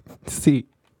 See.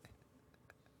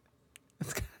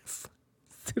 As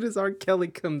soon as R. Kelly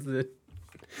comes in,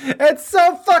 It's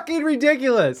so fucking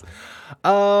ridiculous.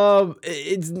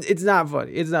 It's not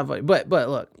funny. It's not funny. But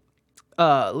look.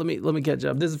 Let me catch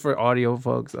up. This is for audio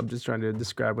folks. I'm just trying to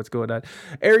describe what's going on.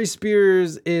 Aries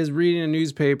Spears is reading a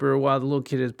newspaper while the little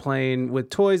kid is playing with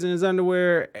toys in his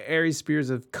underwear. Aries Spears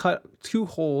have cut 2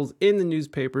 holes in the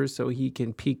newspaper so he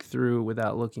can peek through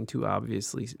without looking too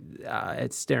obviously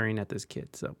at staring at this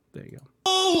kid. So there you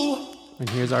go. And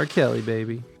here's R. Kelly,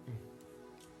 baby.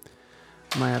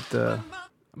 Might have to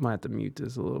mute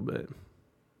this a little bit.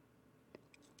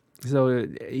 So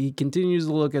he continues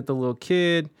to look at the little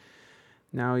kid.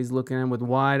 Now he's looking at him with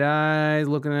wide eyes,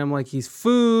 looking at him like he's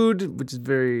food, which is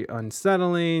very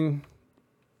unsettling.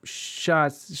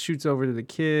 Shoots over to the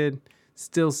kid,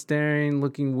 still staring,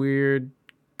 looking weird,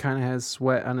 kind of has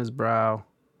sweat on his brow.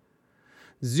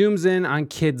 Zooms in on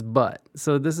kid's butt.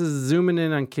 So this is zooming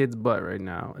in on kid's butt right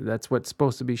now. That's what's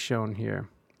supposed to be shown here.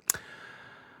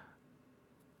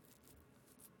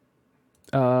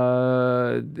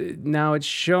 Now it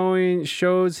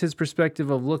shows his perspective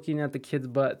of looking at the kid's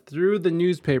butt through the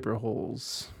newspaper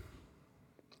holes.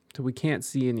 So we can't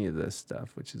see any of this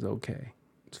stuff, which is okay.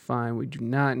 It's fine. We do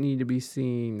not need to be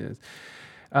seeing this.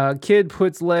 Kid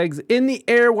puts legs in the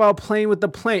air while playing with the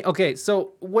plane. Okay,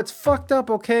 so what's fucked up,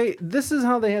 okay? This is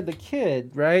how they had the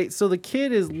kid, right? So the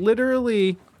kid is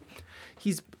literally...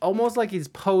 He's almost like he's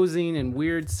posing in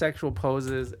weird sexual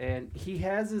poses, and he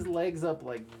has his legs up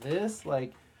like this,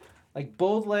 like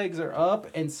both legs are up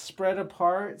and spread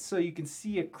apart, so you can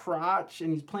see a crotch,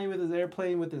 and he's playing with his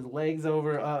airplane with his legs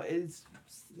over. It's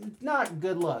not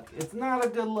good luck. It's not a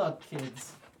good look,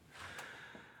 kids.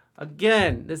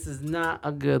 Again, this is not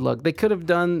a good look. They could have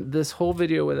done this whole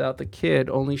video without the kid,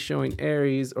 only showing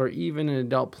Aries or even an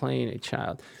adult playing a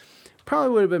child. Probably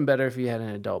would have been better if you had an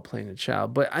adult playing a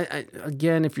child. But I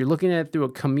again, if you're looking at it through a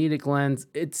comedic lens,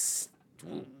 it's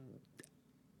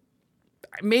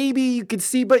maybe you could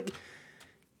see, but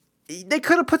they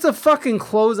could have put some fucking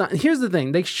clothes on. Here's the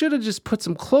thing. They should have just put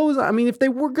some clothes on. I mean, if they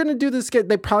were going to do this sketch,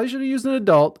 they probably should have used an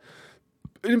adult.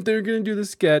 And if they were going to do the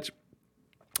sketch,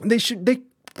 they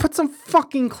put some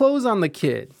fucking clothes on the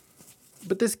kid.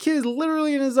 But this kid is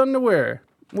literally in his underwear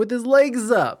with his legs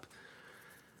up.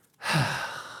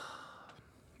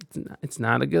 It's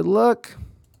not a good look.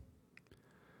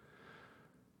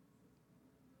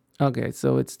 Okay,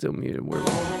 so it's still muted.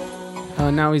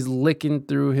 Now he's licking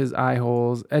through his eye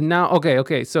holes. And now,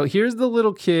 okay. So here's the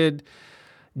little kid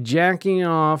jacking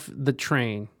off the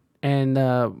train. And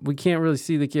we can't really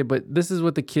see the kid, but this is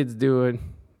what the kid's doing.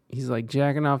 He's like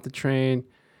jacking off the train.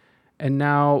 And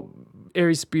now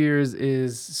Aries Spears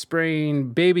is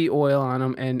spraying baby oil on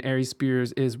him, and Aries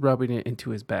Spears is rubbing it into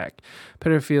his back.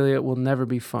 Pedophilia will never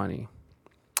be funny.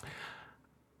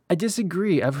 I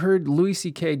disagree. I've heard Louis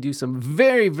C.K. do some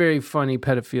very, very funny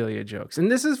pedophilia jokes. And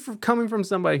this is coming from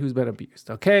somebody who's been abused,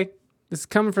 okay? This is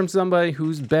coming from somebody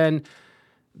who's been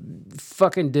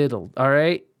fucking diddled, all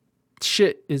right?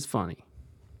 Shit is funny.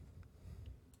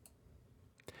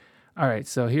 All right,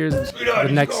 so here's the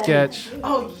next sketch.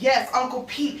 Oh, yes, Uncle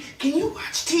Pete. Can you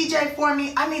watch TJ for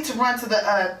me? I need to run to the,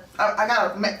 I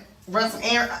gotta run some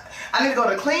errands. I need to go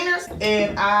to cleaners,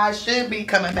 and I should be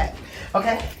coming back.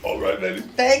 Okay? All right, baby.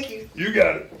 Thank you. You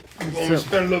got it. You're going to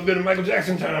spend a little bit of Michael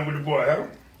Jackson time with the boy, huh?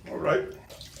 All right.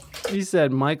 He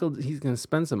said he's going to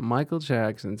spend some Michael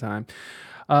Jackson time.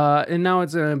 And now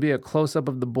it's going to be a close-up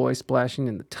of the boy splashing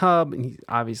in the tub. And he's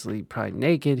obviously probably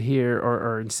naked here,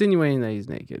 or insinuating that he's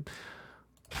naked.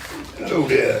 Hello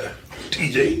there,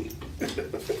 TJ.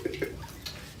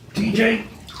 TJ,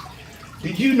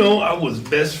 did you know I was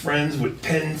best friends with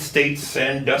Penn State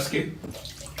Sandusky?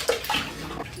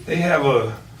 They have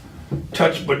a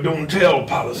touch but don't tell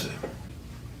policy.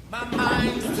 My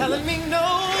mind's telling me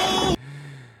no.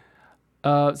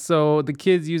 So the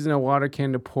kid's using a water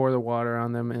can to pour the water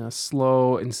on them in a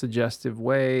slow and suggestive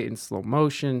way, in slow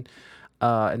motion.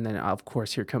 And then, of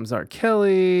course, here comes R.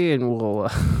 Kelly, and we'll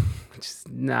just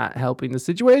not helping the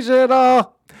situation at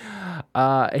all.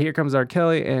 Here comes R.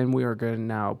 Kelly, and we are going to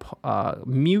now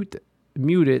mute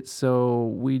it so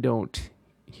we don't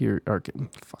hear R. Kelly.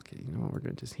 Fuck it. You know what? We're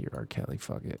going to just hear R. Kelly.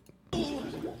 Fuck it. All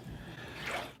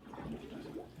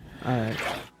right.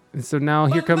 And so now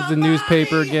here comes the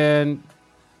newspaper again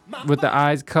with the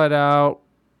eyes cut out.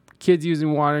 Kids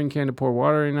using watering can to pour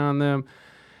watering on them.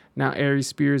 Now Aries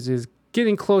Spears is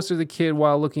getting closer to the kid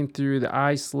while looking through the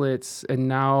eye slits. And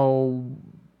now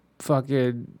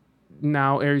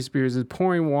Aries Spears is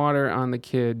pouring water on the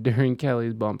kid during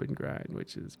Kelly's bump and grind,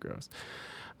 which is gross.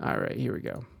 All right, here we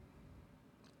go.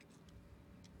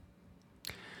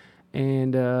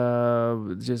 And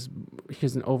just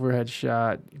here's an overhead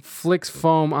shot. Flicks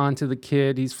foam onto the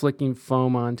kid. He's flicking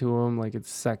foam onto him like it's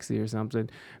sexy or something.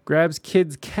 Grabs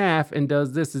kid's calf and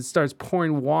does this. It starts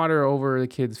pouring water over the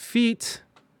kid's feet.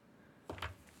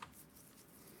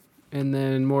 And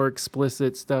then more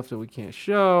explicit stuff that we can't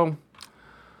show.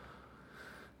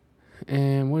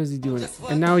 And what is he doing?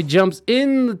 And now he jumps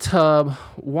in the tub.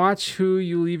 Watch who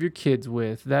you leave your kids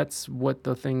with. That's what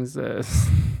the thing says.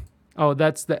 Oh,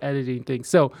 that's the editing thing.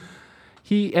 So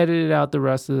he edited out the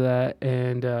rest of that,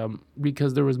 and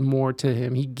because there was more to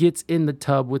him, he gets in the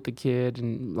tub with the kid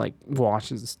and like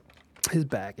washes his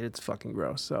back, and it's fucking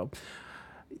gross. So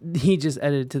he just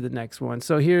edited to the next one.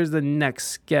 So here's the next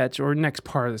sketch, or next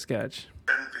part of the sketch.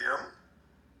 10 p.m.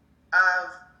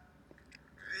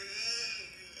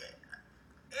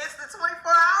 It's the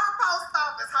 24-hour post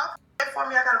office. How for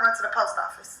me? I gotta run to the post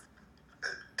office.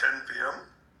 10 p.m.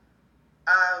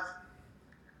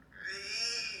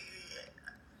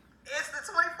 It's the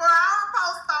 24-hour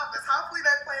post office. Hopefully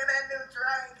they're playing that new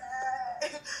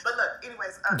Drake. But look,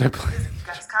 anyways, listen, you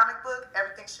got his comic book.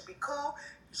 Everything should be cool.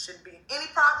 It shouldn't be any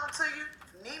problem to you.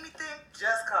 If you need anything,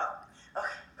 just call.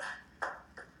 Okay,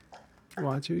 bye.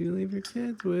 Watch who you leave your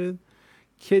kids with.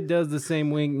 Kid does the same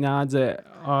wink, nods at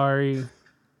Ari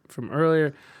from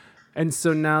earlier. And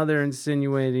so now they're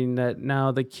insinuating that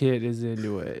now the kid is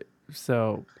into it.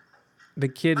 So the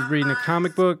kid is reading a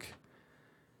comic book.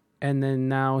 And then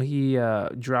now he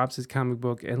drops his comic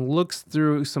book and looks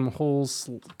through some holes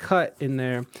cut in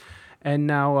there. And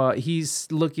now he's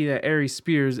looking at Aries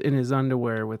Spears in his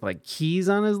underwear with like keys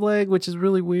on his leg, which is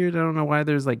really weird. I don't know why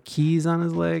there's like keys on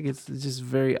his leg. It's just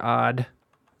very odd.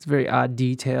 It's very odd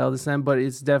detail this time, but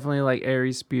it's definitely like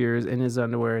Aries Spears in his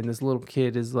underwear. And this little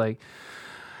kid is like,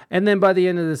 and then by the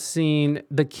end of the scene,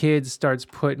 the kid starts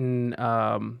putting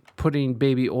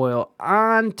baby oil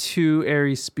onto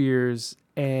Aries Spears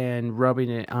and rubbing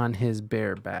it on his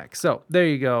bare back. So there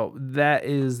you go. That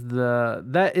is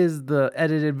the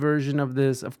edited version of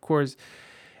this. Of course,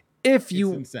 if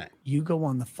you go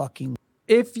on the fucking,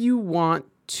 if you want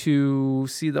to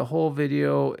see the whole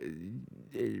video,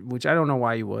 which I don't know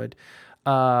why you would,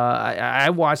 I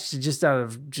watched it just out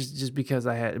of just because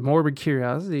I had morbid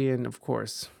curiosity, and of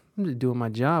course I'm just doing my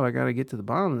job. I gotta get to the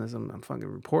bottom of this. I'm fucking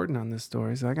reporting on this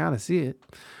story, so I gotta see it.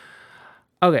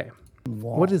 Okay.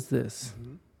 Wall. What is this?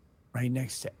 Right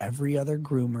next to every other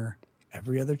groomer,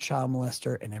 every other child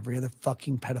molester, and every other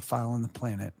fucking pedophile on the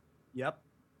planet. Yep.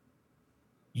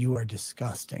 You are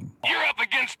disgusting. You're up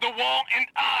against the wall, and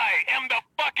I am the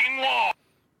fucking wall.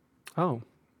 Oh.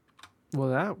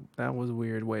 Well, that was a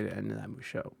weird way to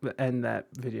end that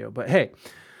video. But hey,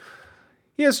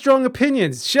 he has strong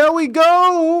opinions. Shall we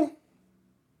go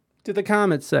to the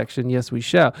comments section? Yes, we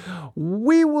shall.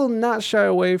 We will not shy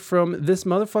away from this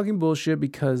motherfucking bullshit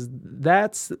because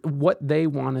that's what they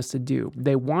want us to do.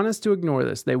 They want us to ignore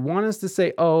this. They want us to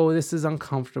say, oh, this is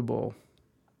uncomfortable.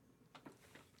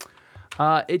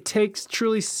 It takes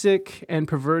truly sick and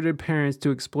perverted parents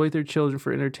to exploit their children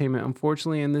for entertainment.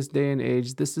 Unfortunately, in this day and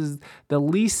age, this is the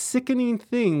least sickening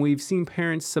thing we've seen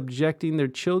parents subjecting their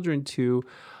children to.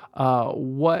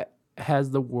 What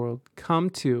has the world come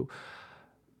to?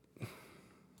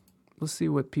 Let's see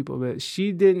what people bet.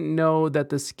 She didn't know that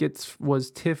the skits was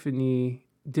Tiffany,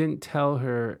 didn't tell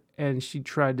her, and she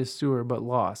tried to sue her but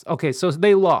lost. Okay, so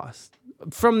they lost.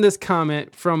 From this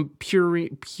comment from Pure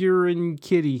and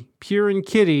Kitty. Pure and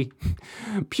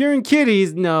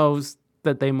Kitties knows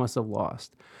that they must have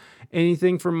lost.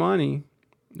 Anything for money.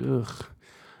 Ugh.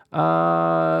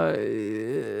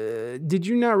 Did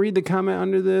you not read the comment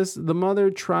under this? The mother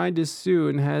tried to sue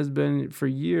and has been for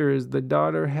years. The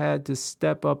daughter had to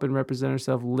step up and represent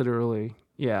herself literally.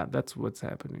 Yeah, that's what's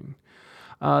happening.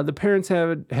 The parents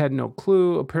had no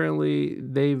clue. Apparently,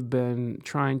 they've been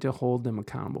trying to hold them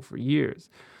accountable for years.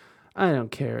 I don't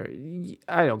care.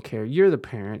 You're the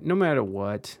parent, no matter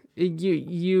what.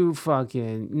 You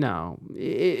fucking, no.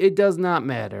 It does not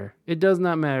matter. It does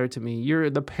not matter to me.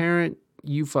 You're the parent.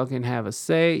 You fucking have a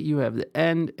say. You have the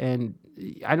end. And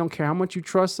I don't care how much you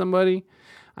trust somebody.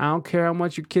 I don't care how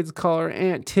much your kids call her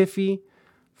Aunt Tiffy.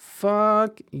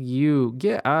 Fuck you.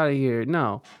 Get out of here.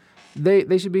 No.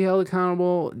 They should be held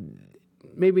accountable.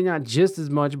 Maybe not just as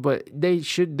much, but there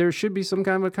should be some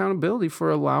kind of accountability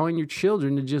for allowing your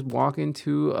children to just walk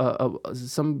into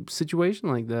some situation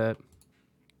like that.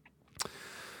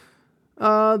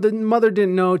 The mother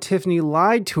didn't know. Tiffany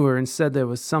lied to her and said there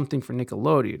was something for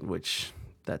Nickelodeon, which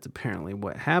that's apparently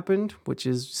what happened, which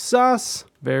is sus,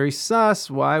 very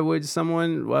sus. Why would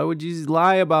you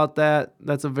lie about that?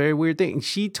 That's a very weird thing. And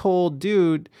she told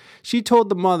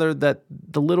the mother that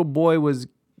the little boy was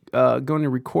going to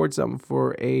record something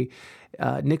for a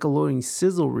Nickelodeon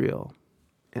sizzle reel.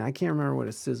 And I can't remember what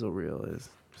a sizzle reel is.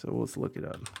 So let's look it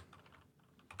up.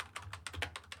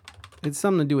 It's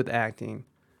something to do with acting.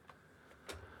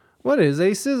 What is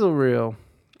a sizzle reel?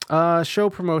 Show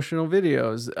promotional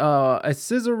videos.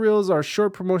 Sizzle reels are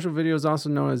short promotional videos, also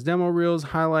known as demo reels,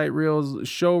 highlight reels,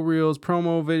 show reels,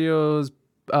 promo videos,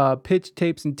 pitch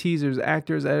tapes and teasers.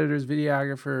 Actors, editors,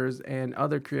 videographers, and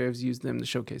other creatives use them to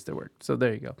showcase their work. So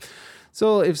there you go.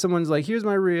 So if someone's like, here's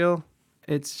my reel,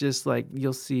 it's just like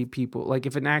you'll see people. Like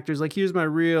if an actor's like, here's my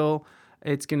reel,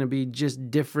 it's going to be just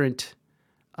different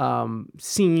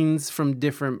scenes from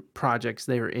different projects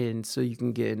they were in, so you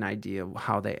can get an idea of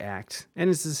how they act. And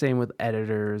it's the same with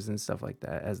editors and stuff like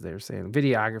that, as they're saying.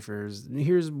 Videographers,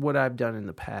 here's what I've done in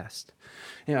the past.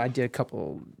 You know, I did a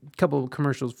couple of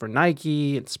commercials for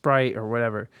Nike and Sprite or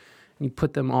whatever. And you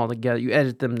put them all together, you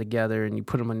edit them together, and you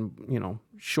put them in, you know,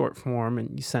 short form,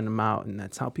 and you send them out, and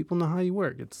that's how people know how you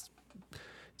work. It's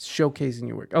showcasing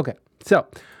your work. Okay, so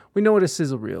we know what a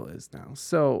sizzle reel is now.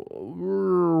 So,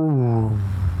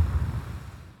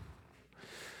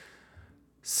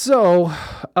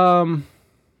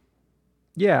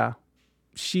 yeah,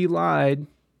 she lied.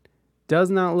 Does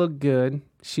not look good.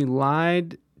 She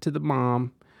lied to the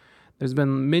mom. There's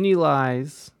been many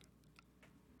lies.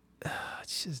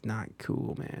 It's just not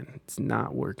cool, man. It's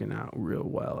not working out real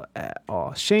well at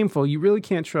all. Shameful. You really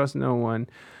can't trust no one.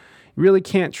 You really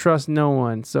can't trust no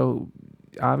one. So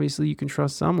obviously you can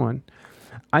trust someone.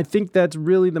 I think that's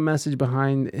really the message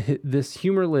behind this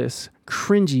humorless,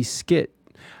 cringy skit.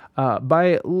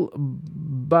 By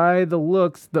the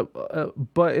looks,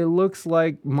 but it looks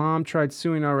like mom tried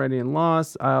suing already and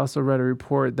lost. I also read a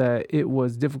report that it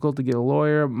was difficult to get a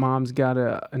lawyer. Mom's got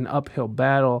an uphill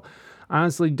battle. I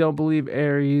honestly don't believe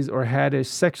Aries or Haddish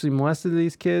sexually molested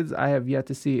these kids. I have yet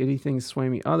to see anything sway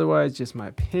me otherwise. Just my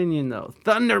opinion, though.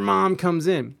 Thunder Mom comes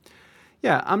in.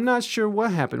 Yeah, I'm not sure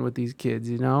what happened with these kids,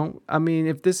 you know? I mean,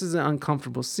 if this is an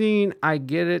uncomfortable scene, I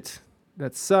get it.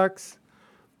 That sucks.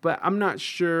 But I'm not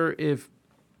sure if,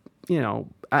 you know,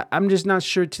 I'm just not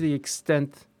sure to the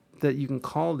extent that you can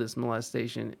call this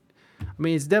molestation. I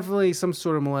mean, it's definitely some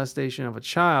sort of molestation of a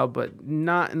child, but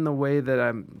not in the way that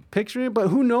I'm picturing it. But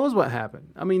who knows what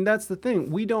happened? I mean, that's the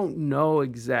thing. We don't know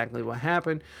exactly what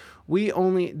happened. The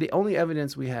only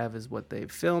evidence we have is what they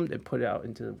filmed and put out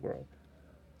into the world.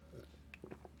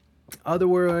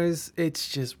 Otherwise, it's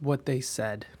just what they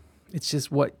said. It's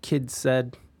just what kids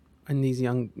said. And these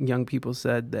young people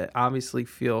said that obviously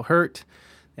feel hurt.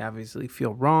 They obviously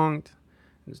feel wronged.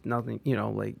 There's nothing,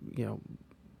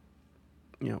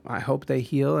 I hope they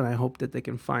heal, and I hope that they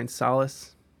can find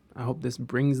solace. I hope this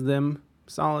brings them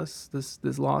solace,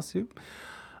 this lawsuit.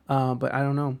 But I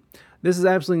don't know. This is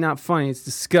absolutely not funny. It's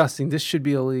disgusting. This should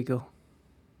be illegal.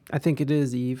 I think it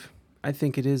is, Eve. I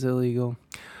think it is illegal.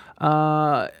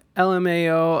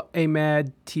 LMAO, a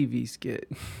mad TV skit.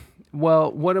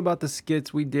 Well, what about the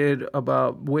skits we did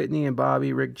about Whitney and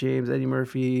Bobby, Rick James, Eddie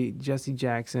Murphy, Jesse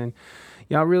Jackson?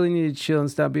 Y'all really need to chill and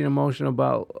stop being emotional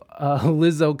about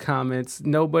Lizzo comments.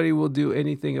 Nobody will do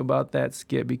anything about that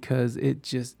skit because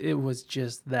it was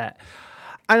just that.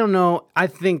 I don't know. I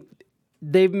think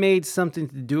they've made something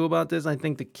to do about this. I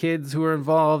think the kids who are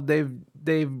involved, they've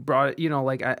brought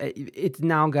it, it's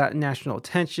now got national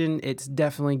attention. It's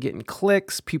definitely getting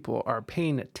clicks. People are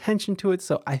paying attention to it.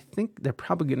 So I think they're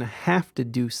probably going to have to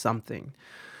do something.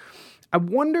 I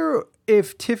wonder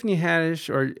if Tiffany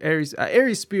Haddish or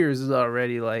Aries Spears is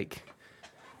already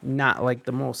not like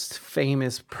the most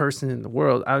famous person in the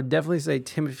world. I would definitely say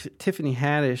Tiffany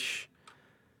Haddish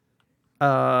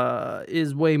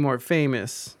is way more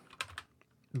famous.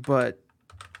 But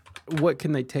what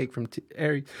can they take from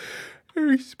Aries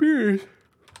Spears?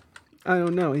 I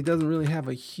don't know. He doesn't really have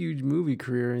a huge movie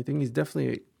career or anything. He's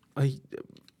definitely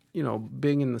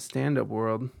big in the stand-up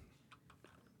world.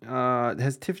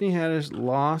 Has Tiffany Haddish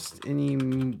lost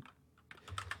any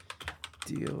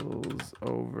deals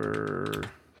over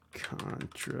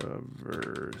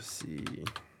controversy?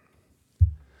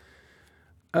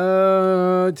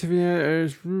 Tiffany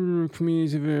Haddish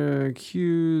community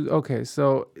accused. Okay,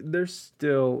 so they're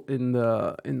still in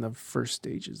the first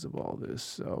stages of all this.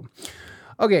 So,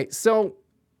 okay, so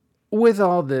with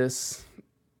all this,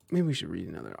 maybe we should read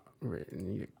another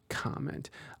comment.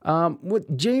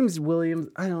 With James Williams,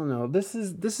 I don't know. This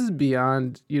is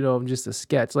beyond just a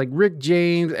sketch. Like Rick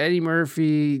James, Eddie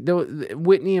Murphy,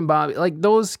 Whitney and Bobby, like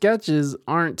those sketches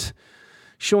aren't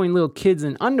showing little kids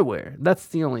in underwear. That's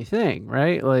the only thing,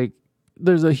 right? Like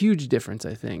there's a huge difference,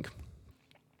 I think.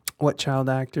 What child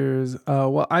actors?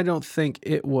 Well, I don't think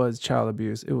it was child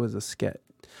abuse. It was a skit.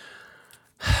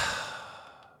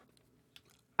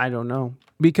 I don't know,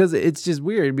 because it's just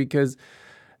weird, because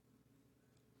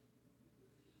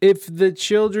if the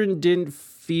children didn't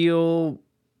feel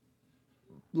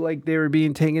like they were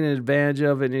being taken advantage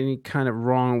of in any kind of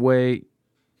wrong way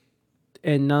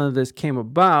and none of this came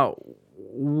about,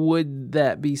 would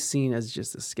that be seen as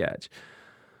just a sketch?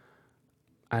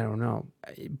 I don't know.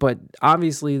 But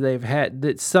obviously they've had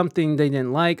that something they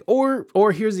didn't like, or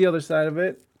here's the other side of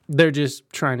it. They're just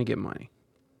trying to get money.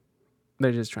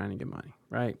 They're just trying to get money,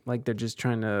 right? Like they're just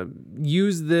trying to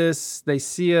use this. They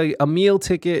see a meal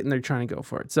ticket and they're trying to go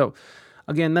for it. So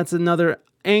again, that's another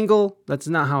angle. That's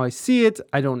not how I see it.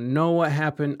 I don't know what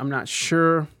happened. I'm not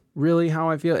sure really how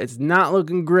I feel. It's not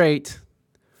looking great.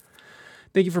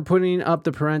 Thank you for putting up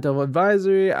the parental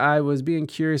advisory. I was being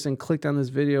curious and clicked on this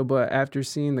video, but after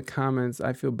seeing the comments,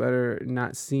 I feel better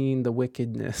not seeing the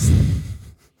wickedness.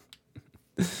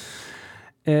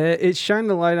 It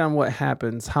shined a light on what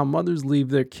happens, how mothers leave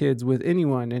their kids with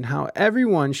anyone, and how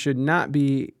everyone should not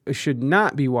be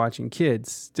watching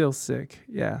kids. Still sick.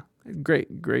 Yeah. Great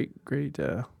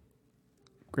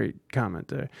comment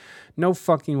there. No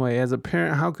fucking way. As a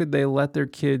parent, how could they let their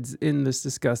kids in this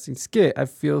disgusting skit? I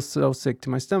feel so sick to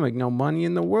my stomach. No money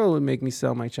in the world would make me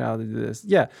sell my child to do this.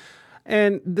 Yeah.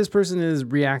 And this person is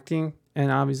reacting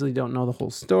and obviously don't know the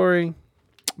whole story,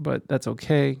 but that's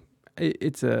okay.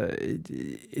 It's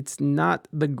not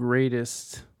the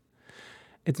greatest.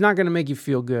 It's not going to make you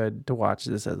feel good to watch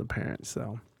this as a parent.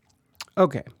 So,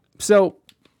 okay. So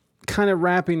kind of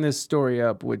wrapping this story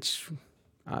up, which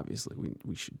obviously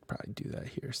we should probably do that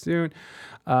here soon,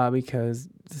 because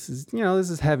this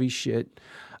is heavy shit.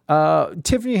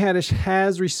 Tiffany Haddish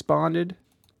has responded.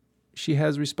 She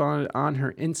has responded on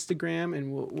her Instagram,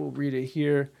 and we'll read it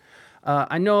here.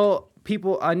 I know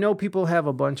people have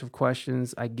a bunch of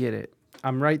questions. I get it.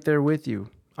 I'm right there with you.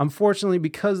 Unfortunately,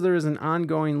 because there is an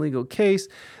ongoing legal case,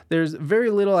 there's very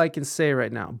little I can say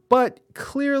right now. But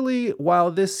clearly,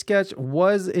 while this sketch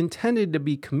was intended to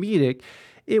be comedic,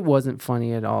 it wasn't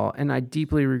funny at all, and I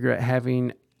deeply regret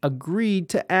having agreed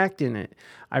to act in it.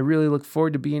 I really look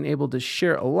forward to being able to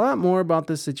share a lot more about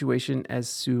this situation as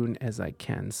soon as I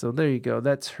can. So there you go.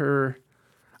 That's her.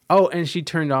 Oh, and she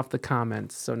turned off the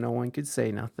comments, so no one could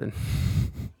say nothing.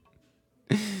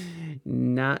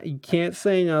 You can't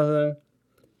say nothing.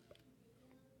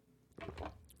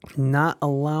 Not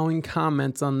allowing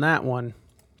comments on that one.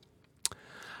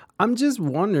 I'm just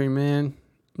wondering, man.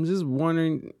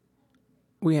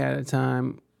 We had a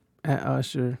time at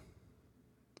Usher.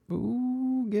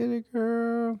 Ooh, get it,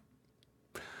 girl.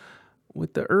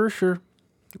 With the Usher.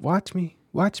 Watch me.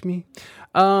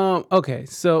 Okay,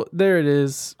 so there it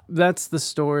is. That's the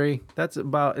story. That's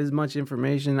about as much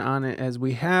information on it as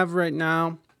we have right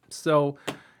now. So,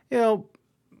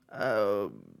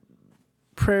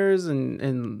 prayers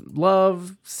and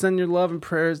love. Send your love and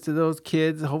prayers to those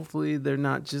kids. Hopefully they're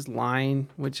not just lying,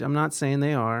 which I'm not saying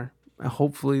they are.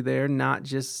 Hopefully they're not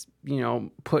just,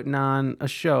 putting on a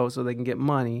show so they can get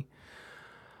money.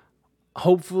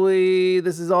 Hopefully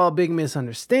this is all a big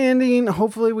misunderstanding.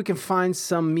 Hopefully we can find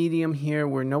some medium here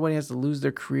where nobody has to lose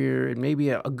their career, and maybe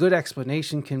a good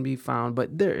explanation can be found. But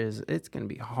it's going to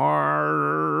be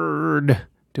hard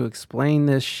to explain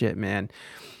this shit, man.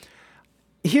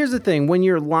 Here's the thing. When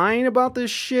you're lying about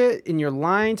this shit and you're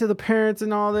lying to the parents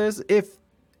and all this, if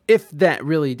that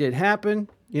really did happen,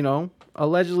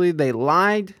 allegedly they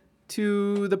lied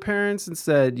to the parents and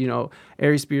said,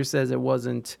 Ari Spears says it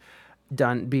wasn't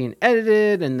done being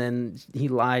edited, and then he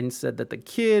lied and said that the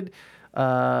kid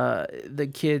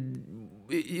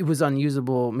it was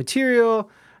unusable material,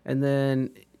 and then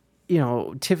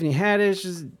Tiffany Haddish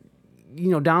is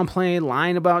downplaying,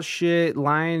 lying about shit,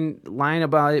 lying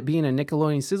about it being a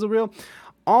Nickelodeon sizzle reel.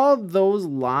 All those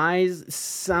lies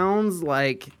sounds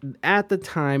like at the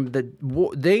time that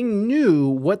they knew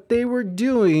what they were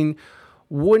doing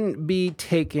wouldn't be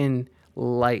taken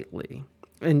lightly.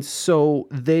 And so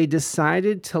they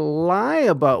decided to lie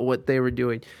about what they were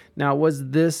doing. Now, was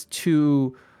this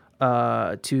to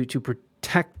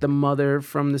protect the mother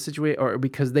from the situation, or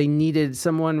because they needed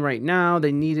someone right now?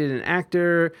 They needed an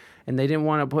actor, and they didn't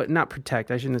want to not protect.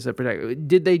 I shouldn't have said protect.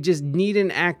 Did they just need an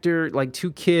actor, like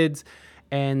two kids,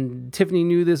 and Tiffany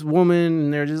knew this woman,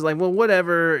 and they're just like, well,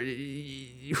 whatever.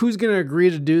 Who's gonna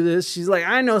agree to do this? She's like,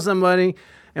 I know somebody,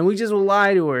 and we just will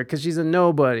lie to her because she's a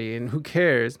nobody, and who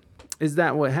cares? Is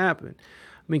that what happened?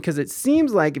 I mean, because it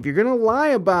seems like if you're going to lie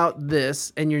about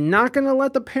this and you're not going to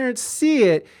let the parents see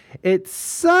it, it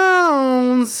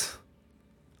sounds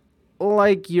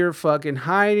like you're fucking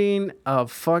hiding a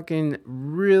fucking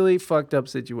really fucked up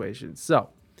situation. So,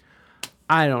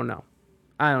 I don't know.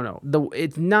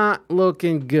 It's not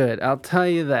looking good. I'll tell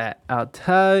you that.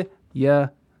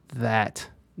 that.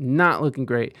 Not looking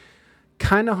great.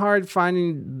 Kind of hard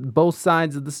finding both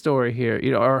sides of the story here,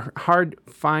 or hard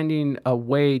finding a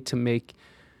way to make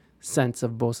sense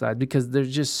of both sides because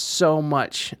there's just so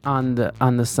much on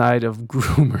the side of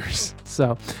groomers.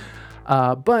 So,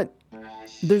 but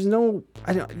there's no,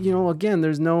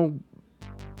 there's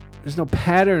no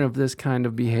pattern of this kind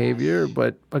of behavior.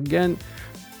 But again,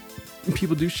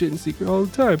 people do shit in secret all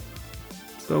the time.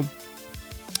 So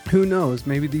who knows?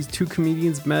 Maybe these two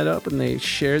comedians met up and they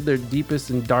shared their deepest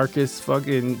and darkest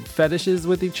fucking fetishes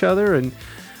with each other and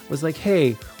was like,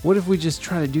 hey, what if we just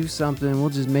try to do something? We'll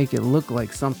just make it look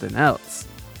like something else.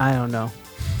 I don't know.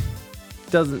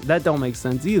 That don't make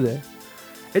sense either.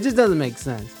 It just doesn't make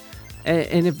sense.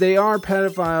 And if they are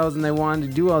pedophiles and they wanted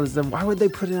to do all this stuff, why would they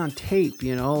put it on tape?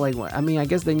 I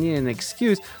guess they needed an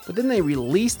excuse, but then they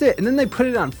released it and then they put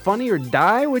it on Funny or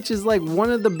Die, which is like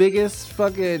one of the biggest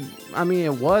it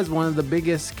was one of the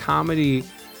biggest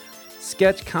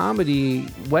sketch comedy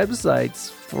websites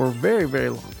for a very, very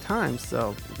long time.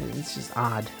 So it's just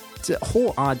odd. It's a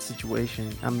whole odd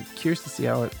situation. I'm curious to see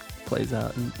how it plays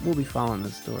out, and we'll be following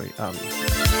this story, obviously.